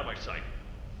mind. Get out of my sight.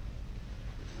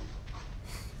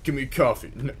 Give me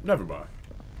coffee. Never mind.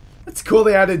 That's cool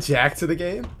they added Jack to the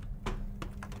game.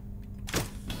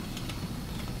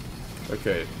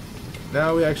 Okay.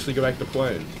 Now we actually go back to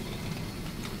playing.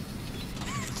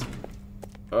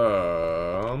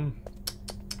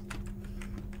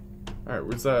 Alright,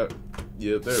 where's that?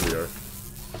 Yeah, there we are.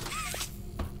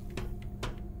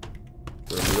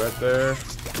 Throw you right there.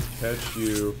 Catch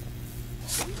you.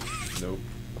 Nope.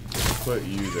 Put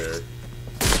you there.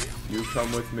 You come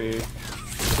with me.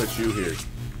 Put you here.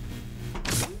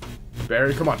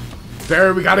 Barry, come on.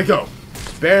 Barry, we gotta go.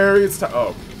 Barry, it's time.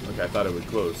 Oh, okay, I thought it would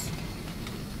close.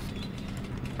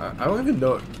 I don't even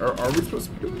know. Are we supposed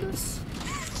to be doing this?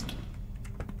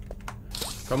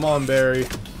 Come on, Barry.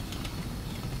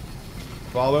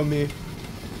 Follow me.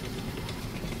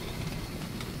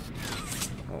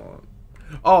 Hold on.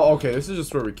 Oh, okay, this is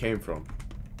just where we came from.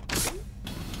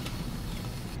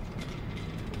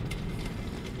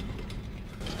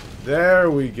 There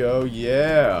we go,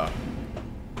 yeah.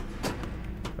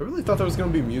 I really thought there was gonna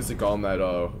be music on that,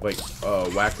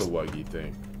 whack-a-wuggy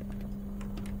thing.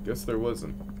 Guess there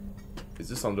wasn't. Is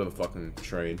this under the fucking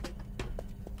train?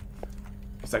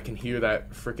 Because I can hear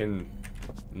that freaking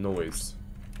noise.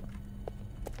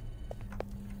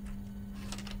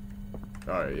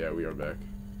 Alright, yeah, we are back.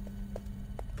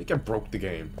 I think I broke the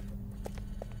game.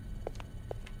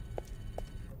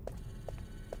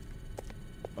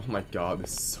 Oh my god,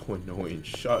 this is so annoying.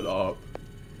 Shut up.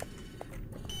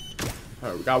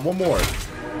 Alright, we got one more.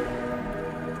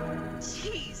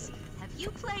 Jeez, have you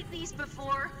played these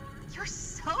before? You're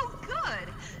so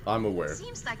good. I'm aware.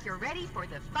 Seems like you're ready for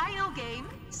the final game,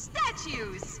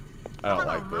 statues. I don't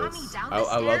like this.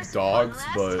 I love dogs,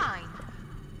 but I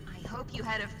hope you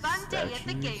had a fun day at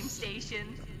the game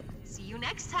station. See you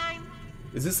next time.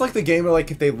 Is this like the game where, like,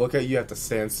 if they look at you, you have to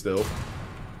stand still?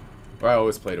 Or I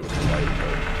always played it with the light,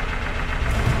 but...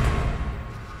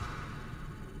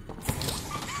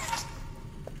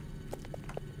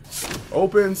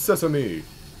 Open sesame!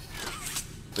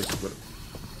 Like, what?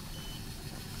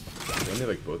 Do I need,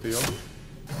 like, both of y'all?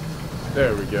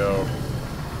 There we go.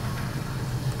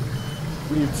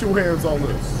 We need 2 hands on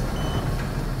this.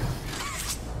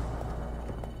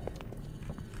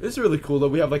 This is really cool that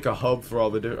we have, like, a hub for all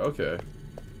the different... Okay.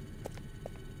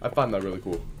 I find that really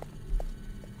cool.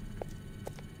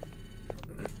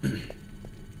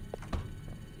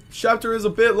 Chapter is a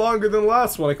bit longer than the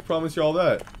last one, I can promise you all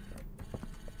that.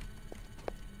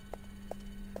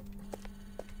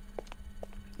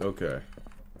 Okay.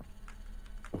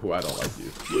 Oh, I don't like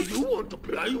you. Do you want to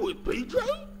play with PJ?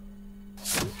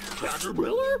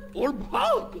 Caterpillar or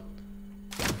Bug?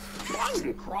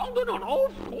 I'm crawling on all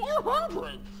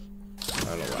 400s.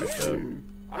 I don't like that.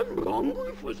 I'm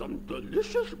hungry for some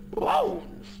delicious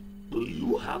bones. Do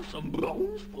you have some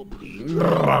bones for PJ?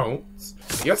 Bones?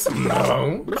 You got some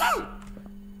bones?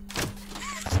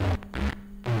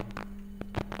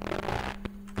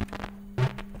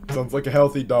 Sounds like a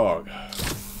healthy dog.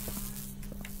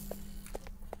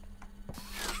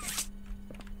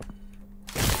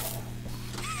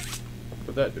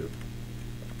 What'd that do?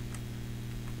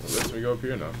 Well, lets me go up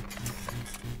here now.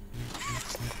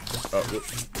 Oh, whoop.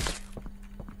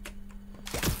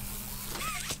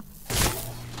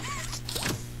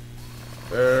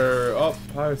 They're up,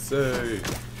 I say.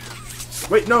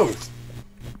 Wait, no!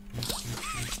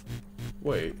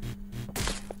 Wait.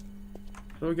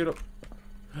 How do I get up?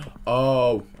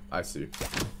 Oh, I see.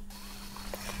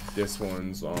 This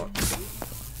one's on.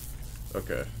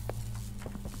 Okay.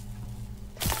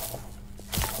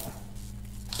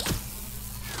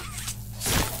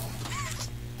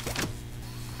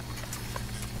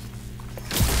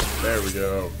 There we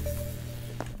go.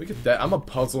 Look at that. I'm a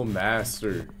puzzle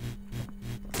master.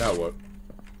 Now what?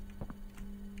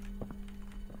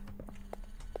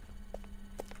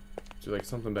 Is there like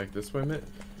something back this way, Mitt?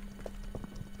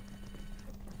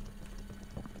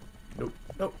 Nope.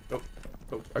 Nope. Nope.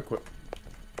 Nope. I quit.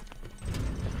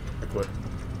 I quit.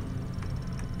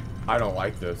 I don't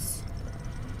like this.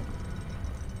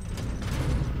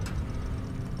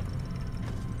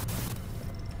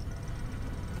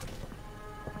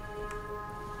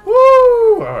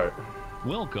 Woo! Alright.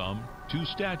 Welcome to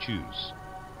Statues.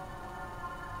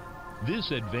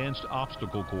 This advanced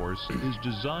obstacle course is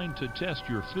designed to test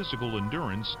your physical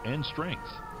endurance and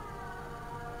strength.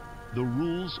 The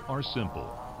rules are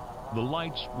simple. The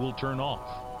lights will turn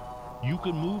off. You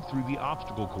can move through the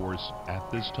obstacle course at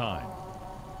this time.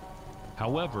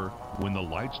 However, when the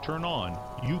lights turn on,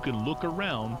 you can look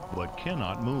around but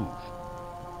cannot move.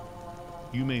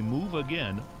 You may move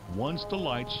again once the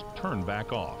lights turn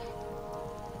back off.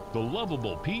 The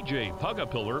lovable PJ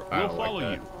Pugapillar will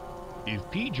follow you. If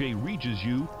PJ reaches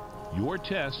you, your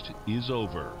test is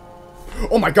over.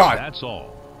 Oh my god! That's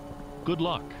all. Good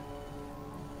luck.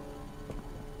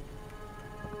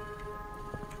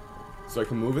 So I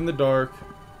can move in the dark,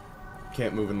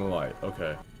 can't move in the light.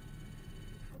 Okay.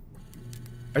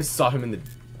 I saw him in the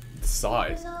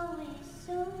side. It was always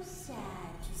so sad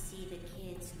to see the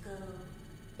kids go.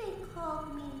 They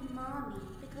called me Mommy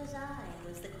because I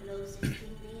was the closest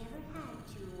thing they ever had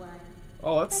to one.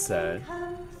 Oh, that's but sad. they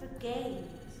come for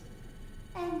games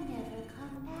and never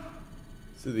come back.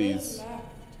 So these. They left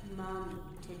Mommy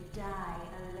to die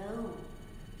alone.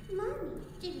 Mommy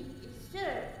didn't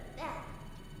deserve that.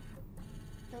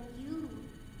 But you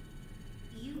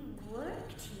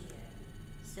worked here.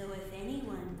 So if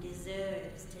anyone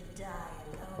deserves to die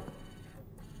alone,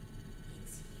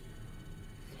 it's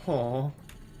you. Aw,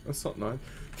 that's not nice.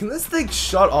 Can this thing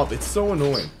shut up? It's so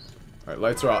annoying. Alright,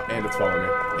 lights are out, and it's following me.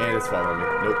 And it's following me.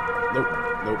 Nope, nope,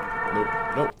 nope, nope,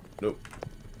 nope, nope.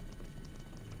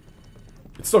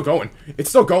 It's still going. It's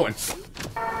still going.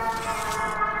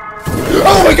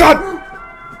 Oh my god!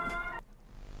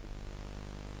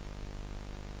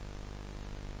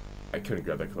 I couldn't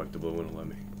grab that collectible, it wouldn't let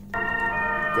me.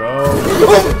 Go.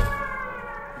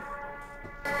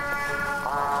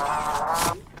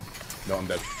 No, I'm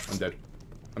dead. I'm dead.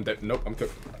 I'm dead. Nope, I'm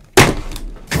cooked.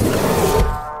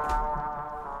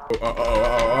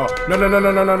 Oh. No, no, no,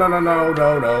 no, no, no, no, no, no,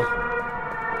 no, no.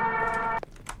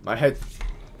 My head.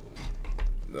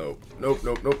 Nope, nope,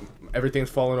 nope, nope. Everything's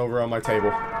falling over on my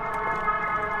table.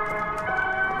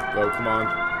 Go, come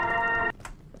on.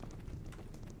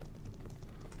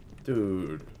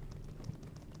 Dude.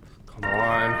 Come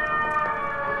on.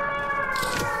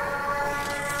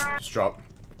 Just drop.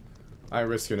 I ain't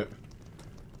risking it.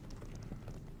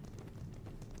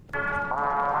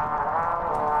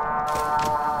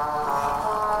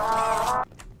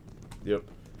 Yep.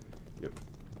 Yep.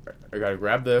 I gotta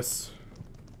grab this.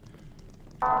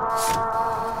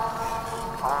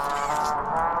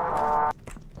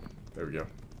 There we go.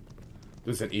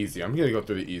 This isn't easy. I'm gonna go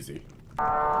through the easy. If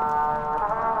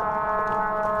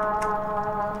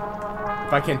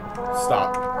I can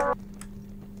stop.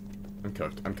 I'm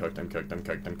cooked. I'm cooked. I'm cooked. I'm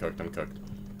cooked. I'm cooked. I'm cooked.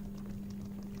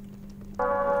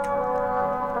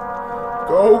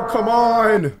 Go! Come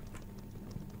on!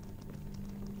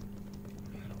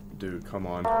 Dude, come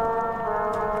on.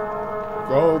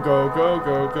 Go, go, go,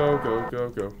 go, go, go, go,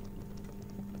 go.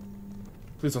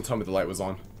 Please don't tell me the light was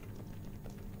on.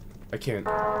 I can't.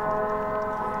 Go.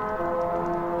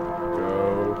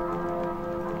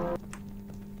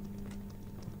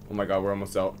 Oh my god, we're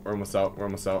almost out. We're almost out. We're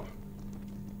almost out.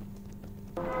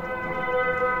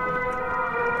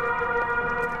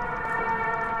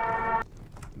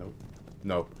 Nope.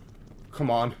 No. Come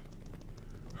on.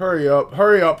 Hurry up.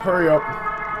 Hurry up. Hurry up.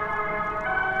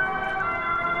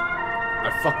 I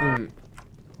fucking...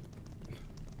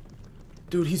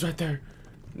 Dude, he's right there.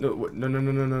 No, no, no,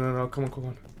 no, no, no, no, no. Come on, come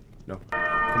on. No.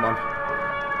 Come on.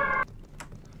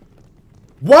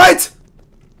 What?!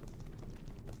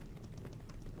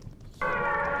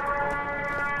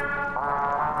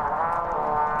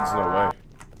 There's no way.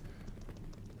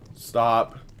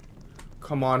 Stop.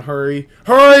 Come on, hurry.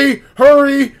 Hurry!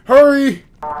 Hurry! Hurry!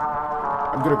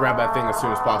 I'm gonna grab that thing as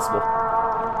soon as possible.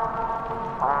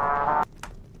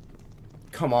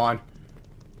 Come on.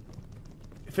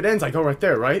 If it ends, I go right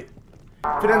there, right?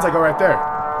 If it ends, I go right there.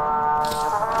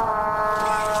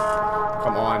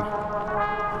 Come on.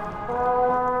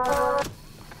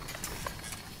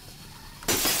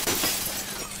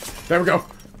 There we go.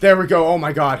 There we go. Oh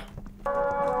my god.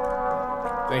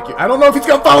 Thank you. I don't know if he's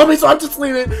gonna follow me, so I'm just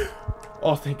leaving.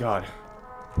 Oh, thank god.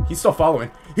 He's still following.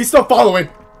 He's still following.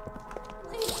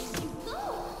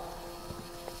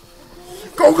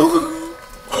 Go, go, go.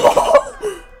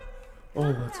 Oh,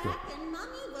 let's go.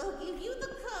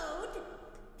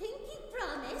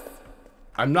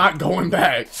 I'm not going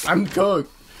back. I'm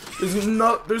cooked.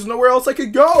 There's nowhere else I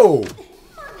could go.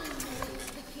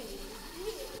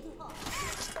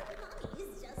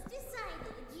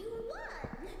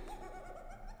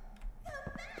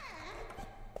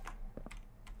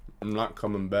 I'm not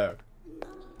coming back.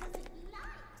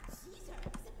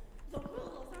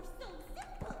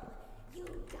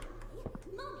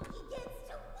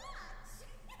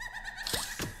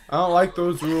 I don't like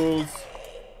those rules.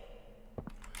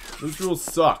 Those rules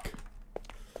suck.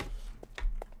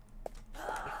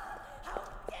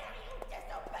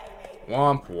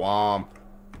 Womp womp.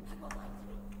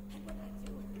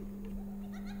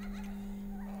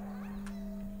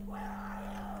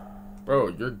 Bro,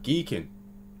 you're geeking.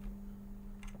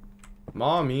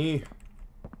 Mommy.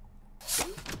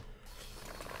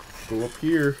 Go up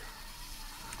here.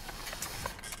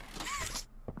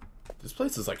 This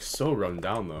place is like so run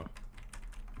down though.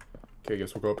 Okay, I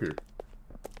guess we'll go up here.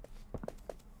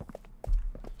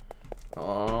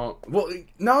 Well,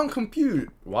 non-compute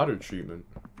water treatment.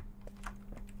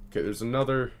 Okay, there's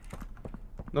another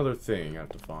thing I have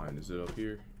to find. Is it up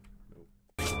here? Nope.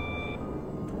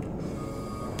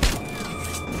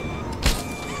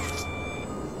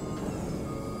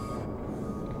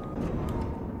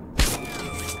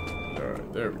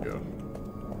 Alright, there we go.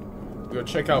 Go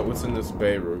check out what's in this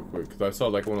bay real quick, because I saw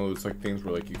like one of those like things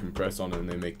where like you can press on it and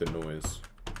they make the noise.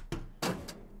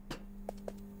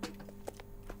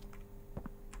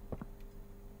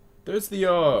 There's the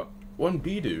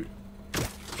 1B dude.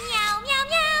 Meow meow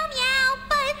meow meow,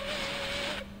 but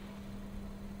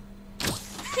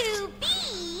to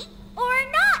be or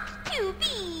not to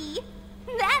be?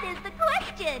 That is the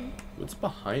question. What's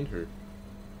behind her?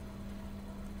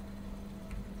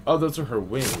 Oh, those are her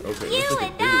wings. Okay, You looks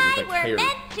like and a dude with, like, I hair. were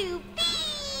meant to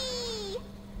be.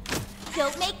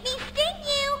 Don't make me sting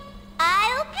you.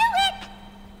 I'll do it.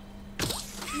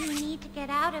 You need to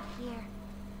get out of here.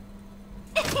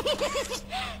 Just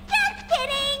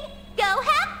kidding. Go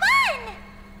have fun.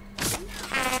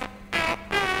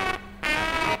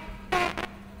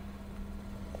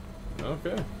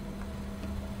 Okay.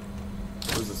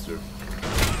 What does this do?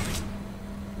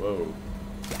 Whoa.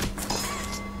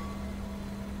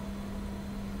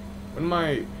 What am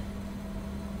I...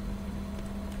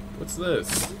 What's this?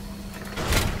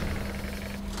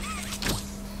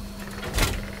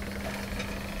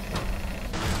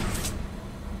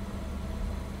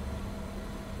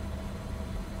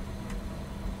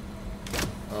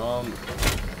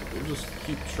 we'll just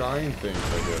keep trying things,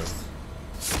 I guess.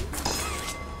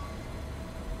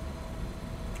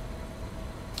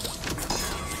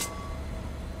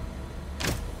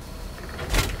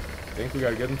 I think we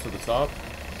gotta get him to the top.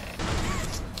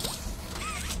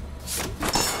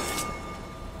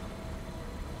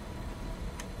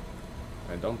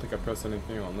 I don't think I pressed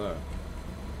anything on that.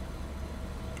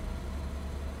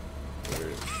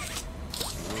 Wait.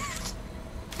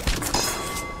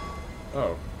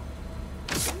 Oh.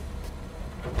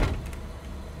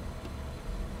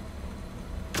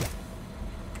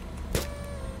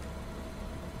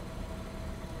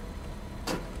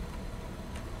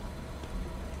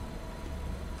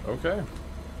 Okay.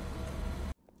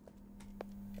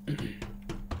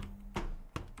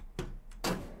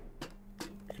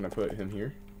 Can I put him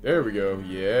here? There we go.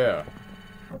 Yeah.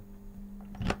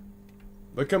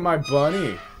 Look at my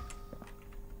bunny.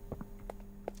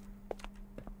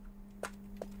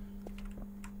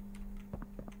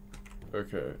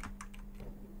 Okay.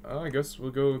 I guess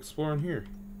we'll go exploring here.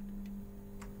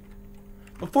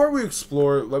 Before we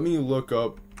explore, let me look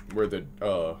up where the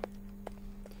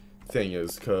thing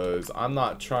is, because I'm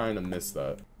not trying to miss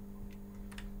that.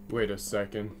 Wait a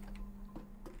second.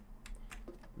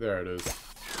 There it is.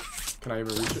 Can I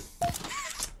even reach it?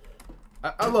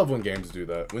 I love when games do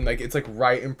that. When like it's like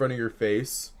right in front of your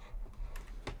face.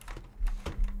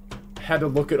 I had to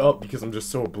look it up because I'm just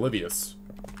so oblivious.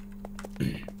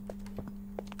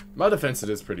 My defense, it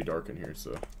is pretty dark in here,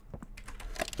 so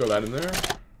throw that in there.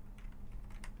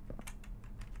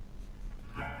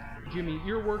 Jimmy,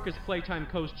 your work as Playtime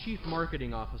Co.'s Chief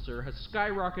Marketing Officer has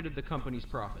skyrocketed the company's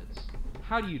profits.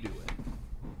 How do you do it?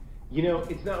 You know,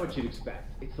 it's not what you'd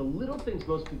expect. It's the little things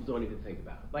most people don't even think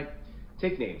about. Like,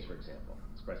 take names, for example.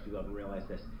 Express people haven't realized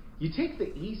this. You take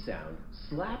the E sound,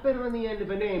 slap it on the end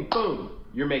of a name, boom,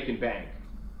 you're making bank.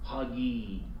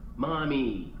 Huggy,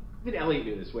 Mommy. Even Elliot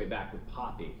knew this way back with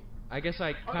Poppy. I guess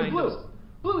I kind blue. of...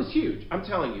 Blue is huge, I'm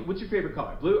telling you. What's your favorite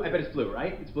color? Blue? I bet it's blue,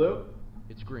 right? It's blue?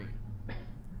 It's green.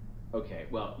 Okay,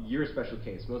 well, you're a special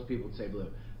case. Most people would say blue.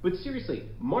 But seriously,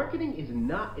 marketing is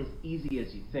not as easy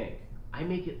as you think. I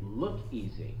make it look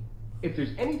easy. If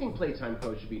there's anything Playtime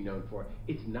Co. should be known for,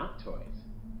 it's not toys.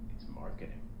 It's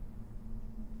marketing.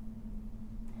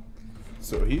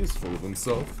 So he is full of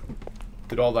himself.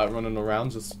 Did all that running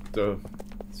around just to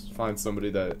find somebody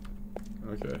that...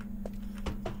 Okay.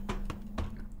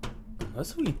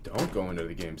 Unless we don't go into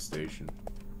the game station.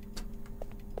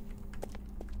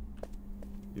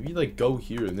 Maybe like go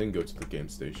here and then go to the game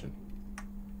station.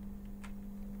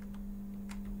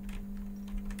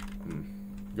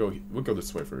 We'll go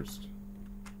this way first.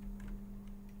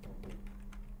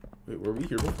 Wait, were we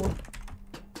here before?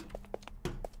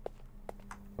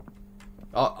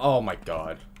 Oh my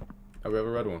god. Oh, we have a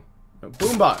red one. No,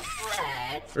 Boombot!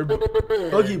 Or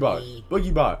Boogiebot.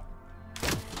 Boogiebot.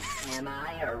 Am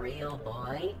I a real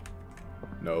boy?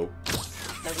 No.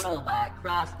 The robot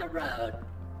crossed the road.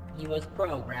 He was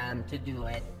programmed to do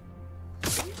it.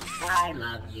 I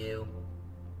love you.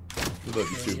 I love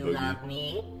you too, Do you Boogie. love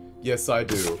me? Yes, I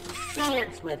do.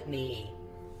 Dance with me.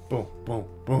 Boom, boom,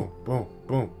 boom, boom,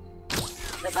 boom.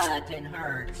 The button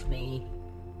hurts me.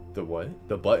 The what?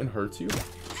 The button hurts you?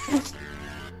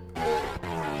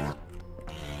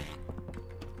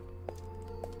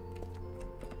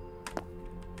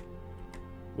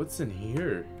 What's in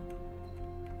here?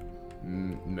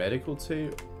 Medical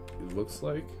tape? It looks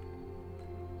like.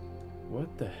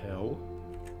 What the hell?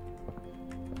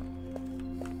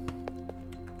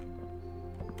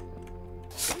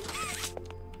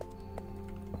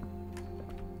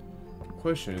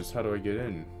 Question is, how do I get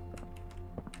in?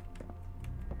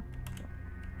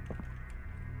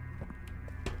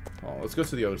 Oh, let's go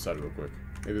to the other side real quick.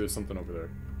 Maybe there's something over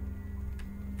there.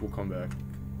 We'll come back.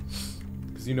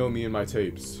 Because you know me and my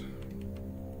tapes.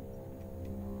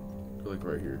 Like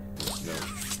right here. No.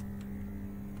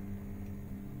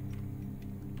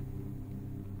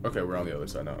 Okay, we're on the other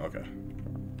side now. Okay.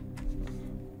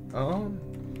 Why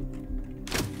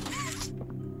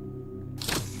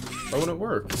wouldn't it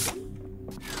work?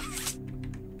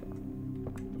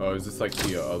 Oh, is this like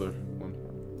the other one?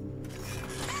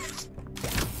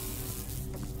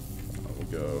 I'll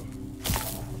go.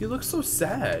 He looks so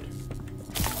sad.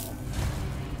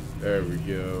 There we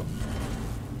go.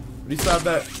 But he still have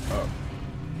that. Oh.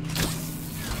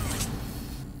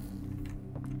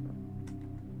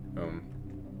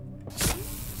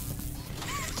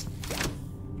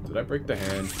 Did I break the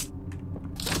hand?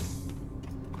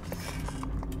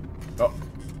 Oh.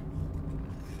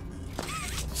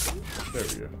 There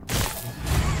we go.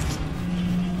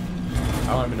 I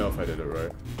don't even know if I did it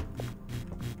right.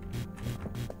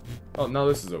 Oh, now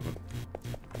this is open.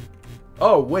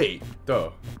 Oh, wait.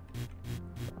 Duh.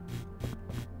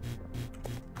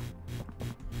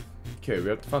 Okay, we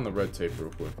have to find the red tape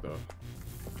real quick, though.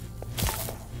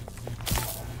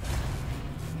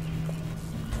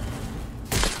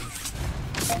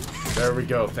 There we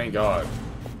go, thank God.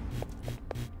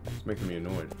 It's making me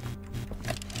annoyed.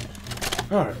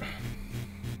 Alright.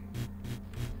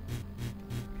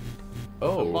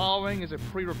 Oh. The following is a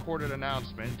pre-recorded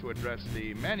announcement to address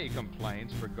the many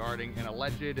complaints regarding an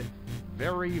alleged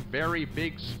very, very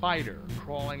big spider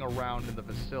crawling around in the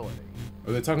facility.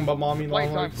 Are they talking about Mommy Long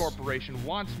Playtime Legs? Corporation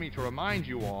wants me to remind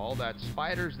you all that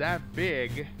spiders that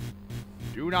big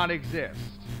do not exist,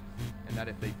 and that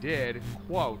if they did,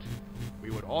 quote, we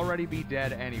would already be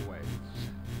dead anyways,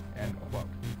 end quote.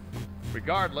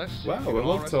 Regardless, wow, you can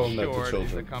all rest telling that to assured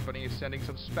children. the company is sending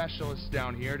some specialists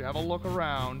down here to have a look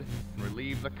around and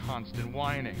relieve the constant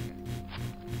whining.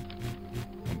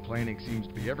 Complaining seems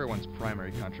to be everyone's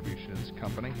primary contribution to this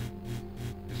company.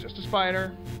 It's just a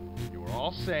spider. You are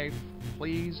all safe.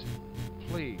 Please,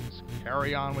 please,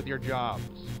 carry on with your jobs.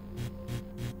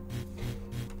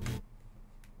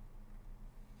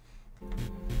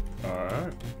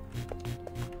 Alright.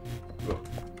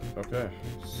 Okay,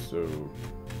 so...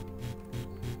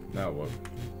 now what?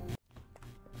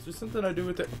 Is there something I do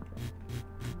with it?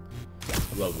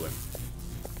 Lovely.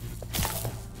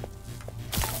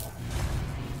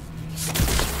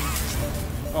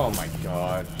 Oh my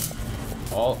God.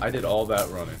 I did all that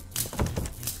running.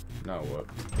 Now what?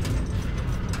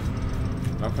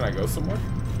 Now can I go somewhere?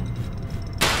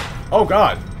 Oh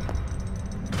God!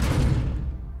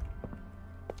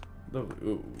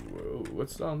 Ooh,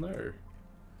 what's down there?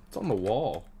 It's on the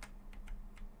wall.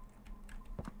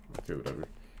 Okay, whatever.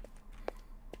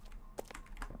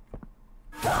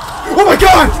 Oh my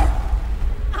God!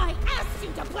 I asked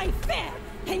you to play fair,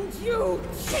 and you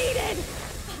cheated!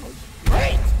 I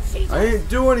hate cheating! I didn't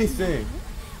do anything!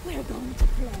 We're going to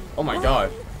play. Oh my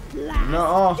God.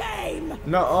 Nuh-uh. Game!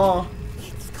 Nuh-uh.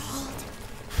 It's called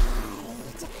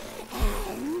hide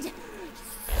and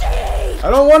seek! I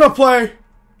don't want to play!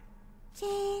 10.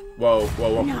 Whoa,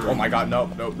 whoa, whoa. 9, Oh my God, no,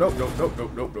 no, no, no, no, no,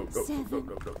 no, no, no, 7, no, no,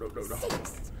 no, no, no, no.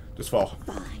 6, Just fall.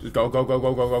 5, Just go, go, go,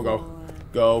 go, go, go, go. 4,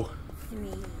 Go. 3,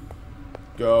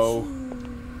 Go. 2,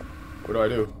 What do I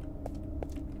do?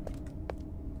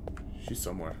 She's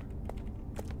somewhere.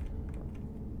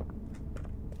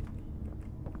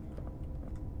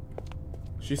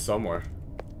 She's somewhere.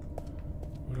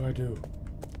 What do I do?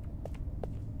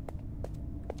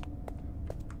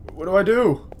 What do I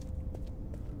do?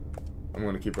 I'm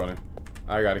gonna keep running.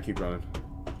 I gotta keep running.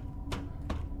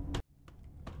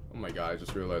 Oh my God, I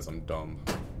just realized I'm dumb.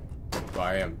 Well,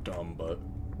 I am dumb, but...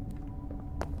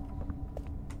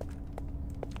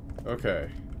 okay.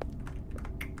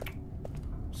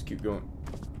 Just keep going.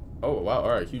 Oh, wow,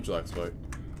 alright, huge lag spike.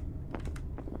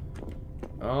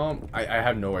 I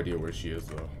have no idea where she is,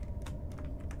 though.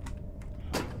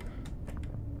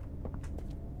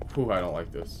 Ooh, I don't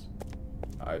like this.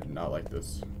 I do not like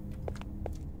this.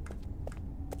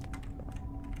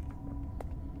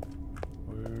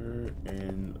 Where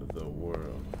in the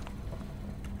world?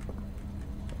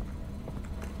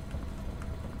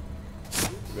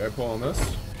 Did I pull on this?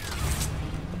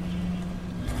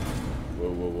 Whoa,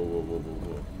 whoa, whoa, whoa, whoa, whoa,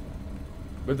 whoa.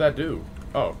 What did that do?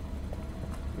 Oh.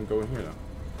 I'm going here now.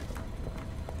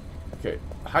 Okay.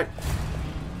 Hi.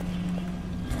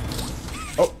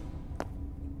 Oh.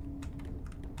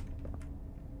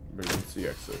 Emergency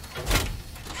exit.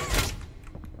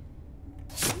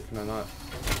 Can I not?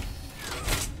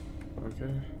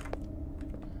 Okay.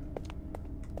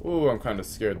 Ooh, I'm kind of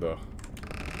scared though.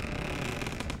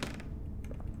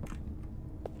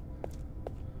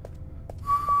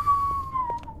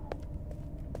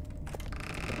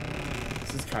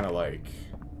 This is kind of like...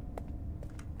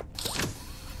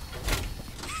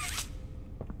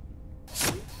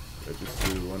 I just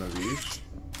do one of each.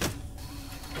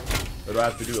 Or do I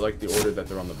have to do it like the order that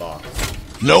they're on the box?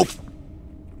 Nope.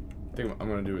 I think I'm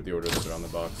gonna do it the order that they're on the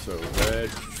box. So red,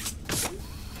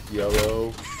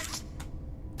 yellow,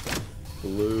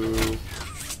 blue,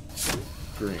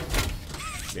 green.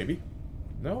 Maybe?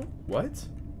 No? What?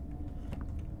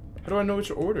 How do I know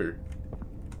which order?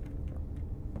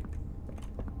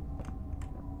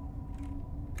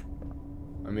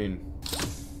 I mean,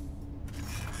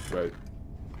 right.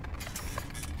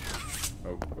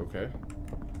 Oh, okay.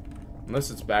 Unless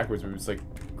it's backwards, where it's like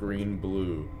green,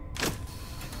 blue.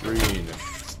 Green.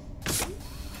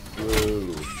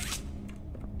 Blue.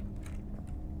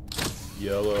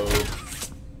 Yellow.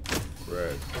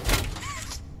 Red.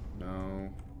 No.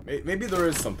 Maybe there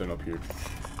is something up here.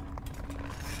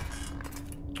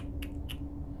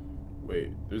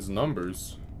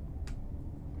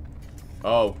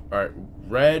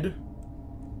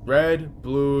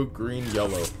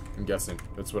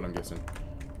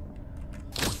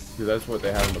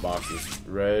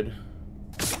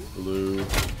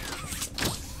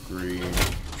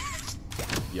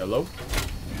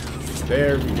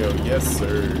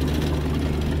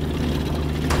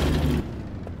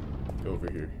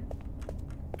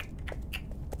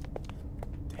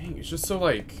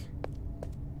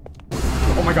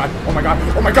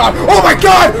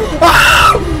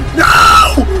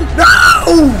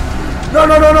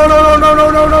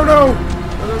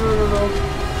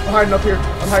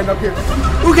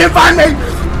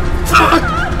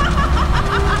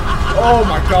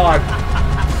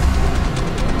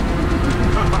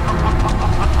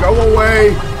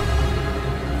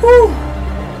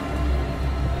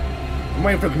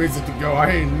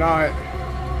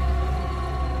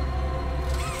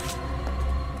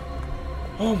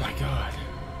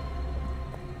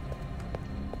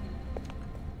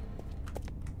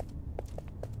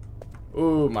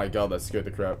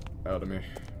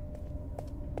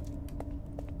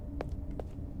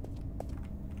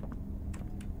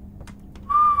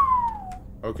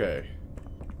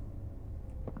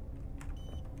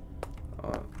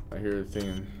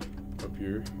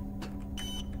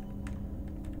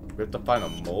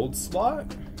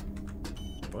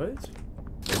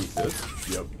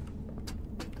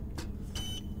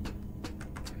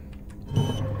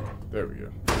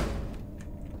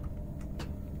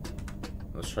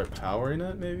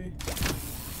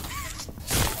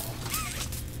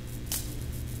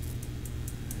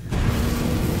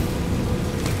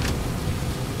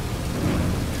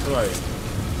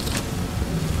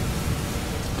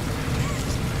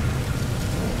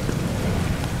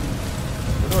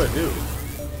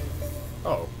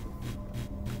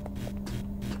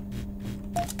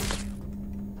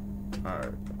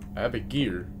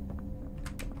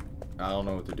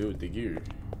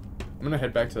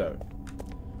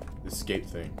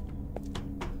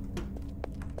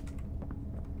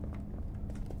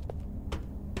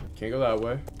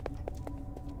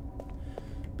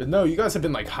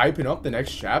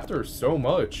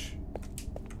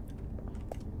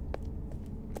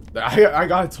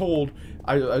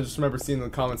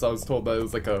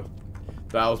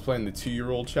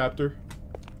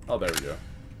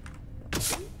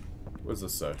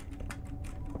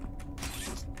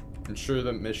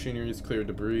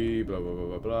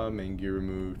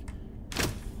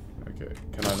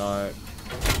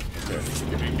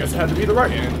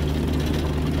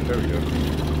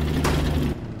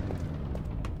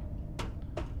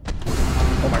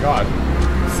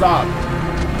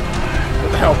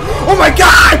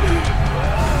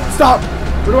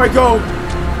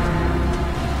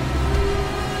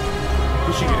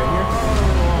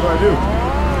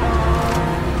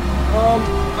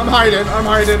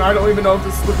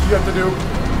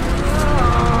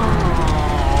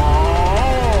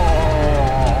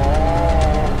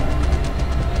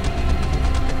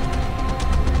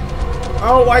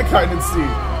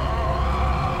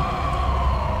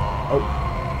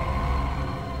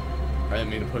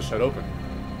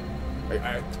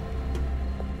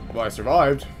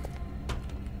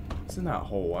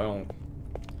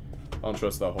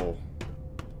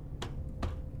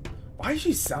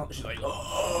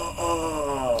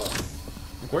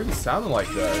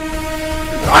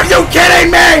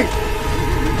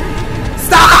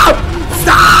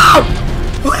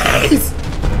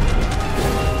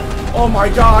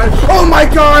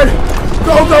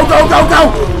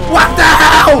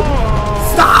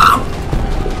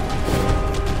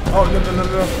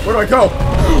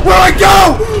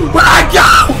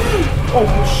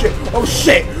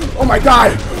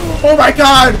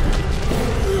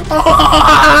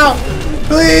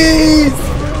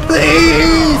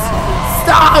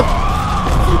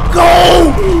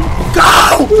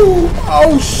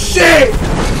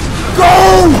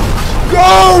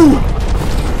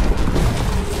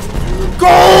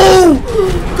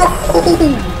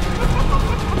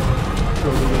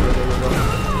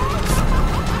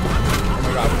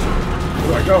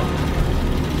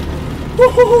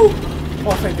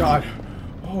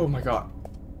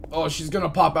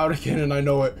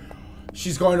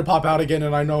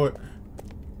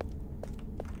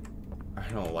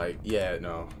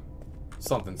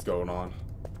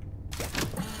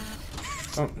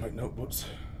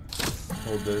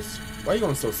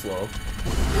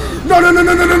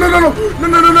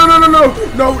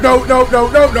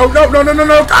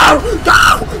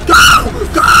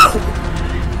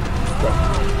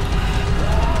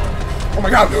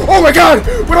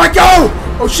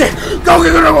 Oh shit! Go,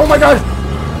 go, go, go! Oh my god!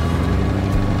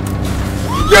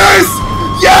 Yes!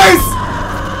 Yes!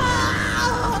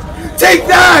 Take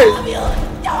that!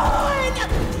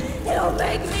 You'll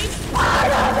make me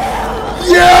part of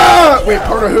him! Yeah! Wait,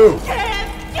 part of who?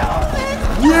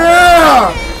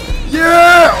 Yeah!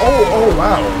 Yeah! Oh,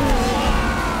 wow.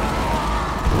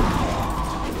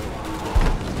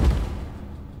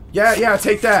 Yeah,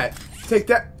 take that. Take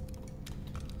that.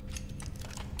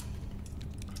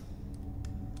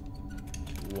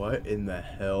 What in the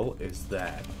hell is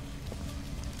that?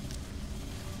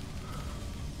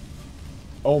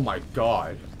 Oh my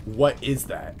god. What is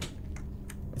that?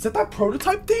 Is that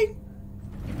prototype thing?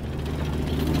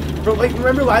 Bro, like,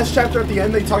 remember last chapter at the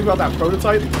end they talked about that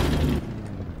prototype?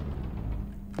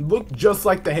 It looked just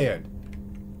like the hand.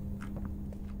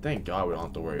 Thank God we don't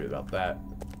have to worry about that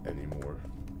anymore.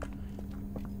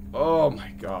 Oh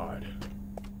my god.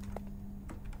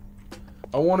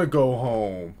 I want to go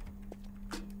home.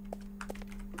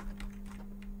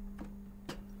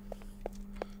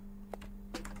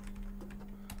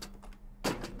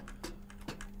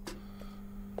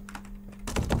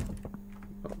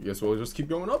 I guess we'll just keep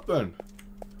going up then.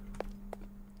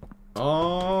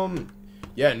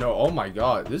 Yeah, no, oh my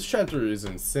god, this chapter is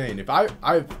insane. If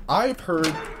I've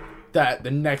heard that the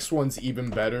next one's even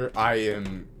better, I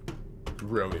am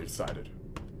really excited.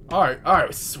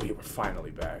 Alright, sweet, we're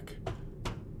finally back.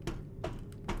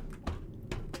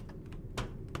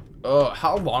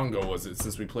 How long ago was it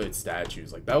since we played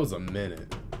statues? Like, that was a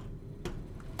minute.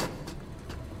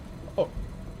 Oh,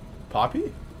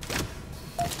 Poppy?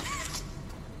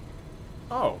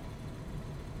 Oh.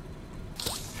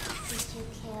 Did you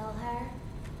kill her?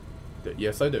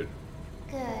 Yes, I did.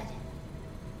 Good.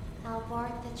 I'll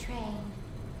board the train.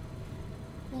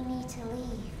 We need to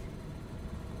leave.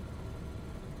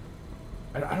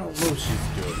 I don't know what she's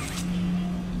doing.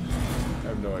 I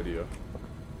have no idea.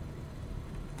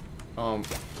 Do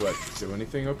I do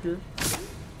anything up here?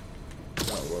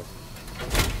 Oh, well.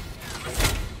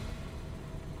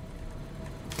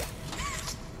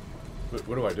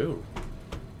 What do I do?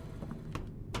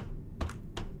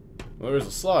 Well, there's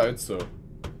a slide, so...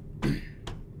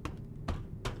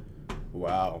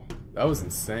 Wow. That was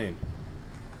insane.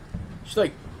 She's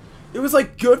like... It was,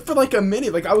 like, good for, like, a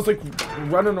minute. Like, I was, like,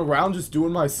 running around just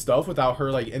doing my stuff without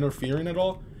her, like, interfering at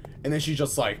all. And then she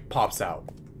just, like, pops out.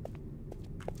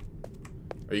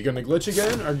 Are you gonna glitch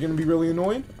again? Are you gonna be really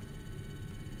annoying?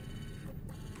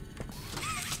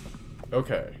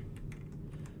 Okay.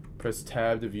 Press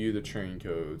tab to view the train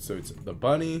code. So it's the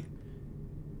bunny,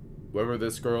 whoever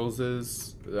this girl's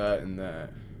is, that and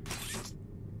that.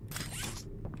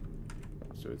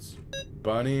 So it's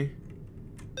bunny,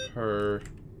 her,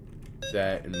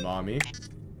 that, and mommy.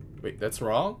 Wait, that's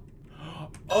wrong?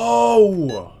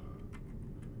 Oh!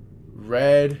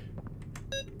 Red,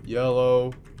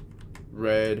 yellow,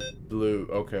 red, blue.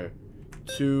 Okay.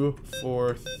 2,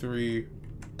 4, 3,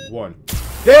 1.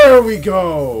 There we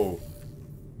go!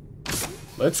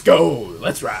 Let's go!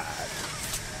 Let's ride!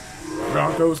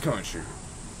 Broncos country.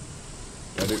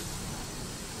 Did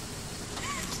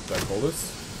I pull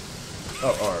this?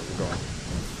 Oh, alright, we're going.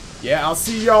 Yeah, I'll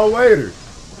see y'all later.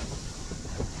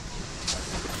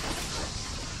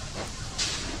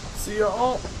 See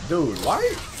y'all. Dude, why?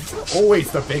 You're always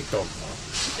the victim.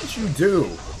 What did you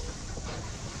do?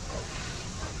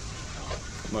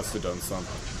 Must have done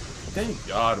something. Thank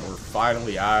God we're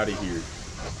finally out of here.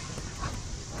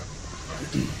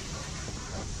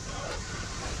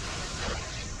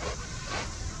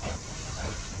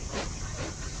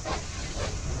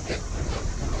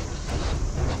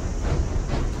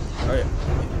 Alright.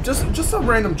 Just a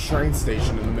random train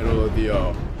station in the middle of the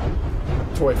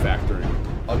toy factory.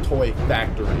 A toy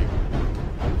factory.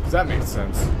 Does that make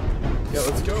sense? Yeah,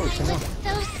 let's go. Come on.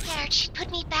 I was so scared she'd put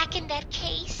me back in that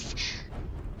case.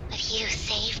 But you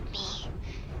saved me.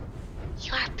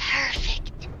 You are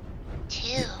perfect.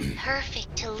 Too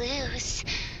perfect to lose.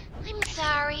 I'm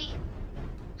sorry.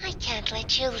 I can't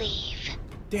let you leave.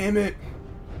 Damn it.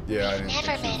 Yeah, I've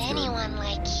never met anyone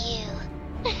like you.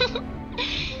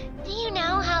 Do you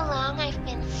know how long I've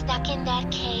been stuck in that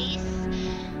case?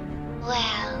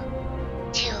 Well,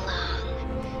 too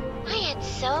long. I had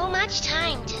so much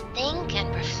time to think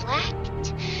and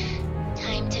reflect.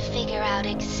 Time to figure out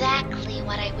exactly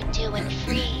what I would do when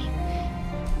free.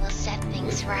 We'll set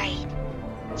things right.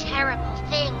 Terrible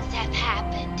things have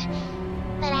happened.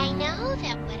 But I know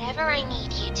that whatever I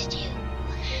need you to do,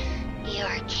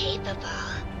 you're capable.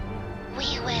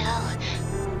 We will.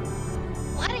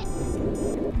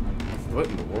 What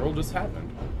in the world just happened?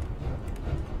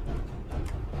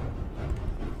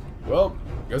 Well,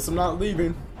 guess I'm not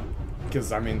leaving.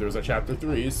 Because, I mean, there's a chapter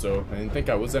 3, so I didn't think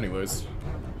I was anyways.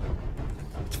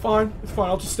 It's fine. It's fine.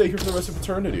 I'll just stay here for the rest of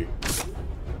eternity.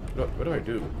 What do I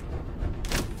do?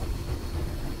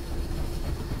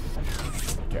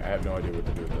 Okay, I have no idea what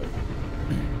to do with that.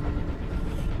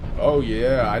 Oh,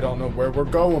 yeah. I don't know where we're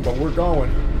going, but we're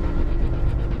going.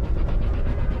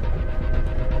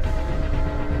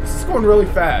 This is going really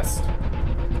fast.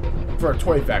 For a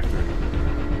toy factory.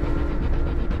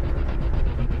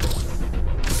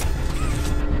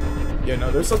 Yeah,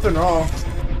 no, there's something wrong.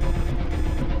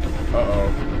 Uh-oh.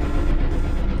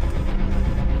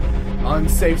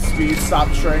 Unsafe speed,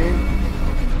 stop train.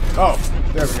 Oh,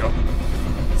 there we go.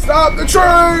 Stop the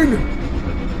train!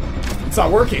 It's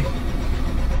not working.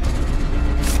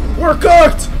 We're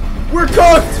cooked! We're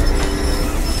cooked!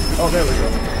 Oh, there we go.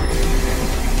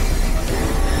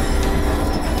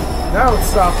 Now it's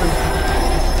stopping.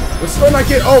 We're still not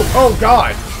getting... Oh,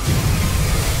 God.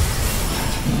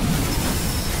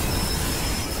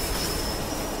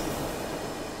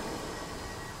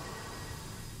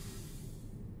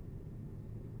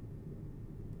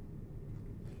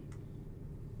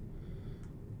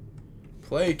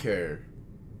 Play care.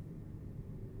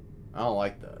 I don't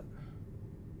like that.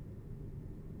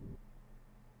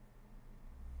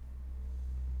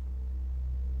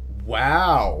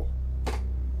 Wow.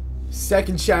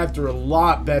 Second chapter a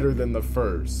lot better than the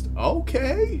first.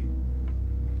 Okay.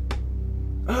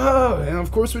 And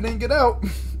of course we didn't get out.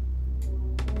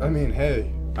 I mean,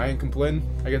 hey, I ain't complaining.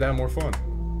 I get to have more fun.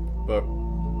 But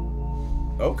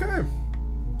okay.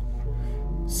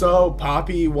 So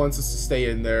Poppy wants us to stay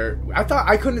in there.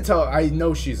 I couldn't tell. I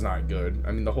know she's not good.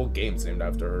 I mean, the whole game's named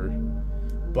after her.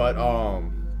 But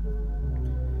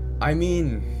I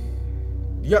mean,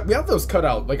 yeah, we have those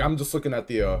cutout. Like, I'm just looking at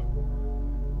the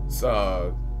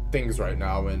things right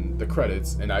now and the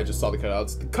credits, and I just saw the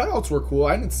cutouts. The cutouts were cool.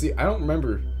 I don't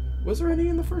remember. Was there any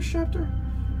in the first chapter?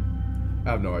 I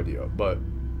have no idea. But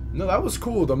no, that was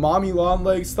cool. The mommy long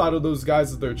legs thought of those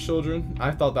guys as their children.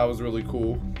 I thought that was really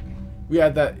cool. We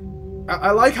had that.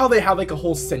 I like how they have like a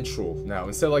whole central now,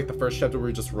 instead of like the first chapter where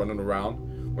we're just running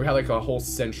around. We had like a whole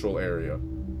central area,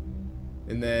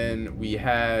 and then we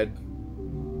had.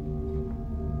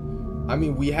 I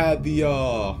mean, we had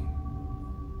the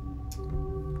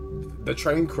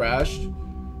train crashed.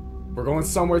 We're going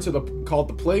somewhere called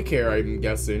the Play Care, I'm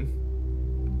guessing.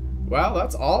 Wow,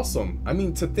 that's awesome. I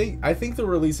mean, I think they're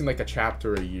releasing like a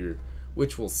chapter a year,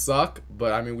 which will suck,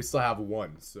 but I mean, we still have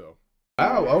one, so.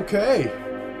 Wow, okay.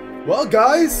 Well,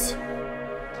 guys,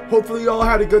 hopefully you all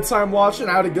had a good time watching.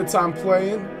 I had a good time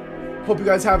playing. Hope you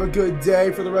guys have a good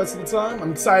day for the rest of the time.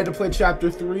 I'm excited to play Chapter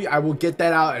 3. I will get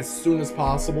that out as soon as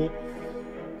possible.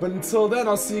 But until then,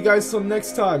 I'll see you guys till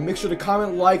next time. Make sure to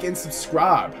comment, like, and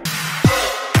subscribe.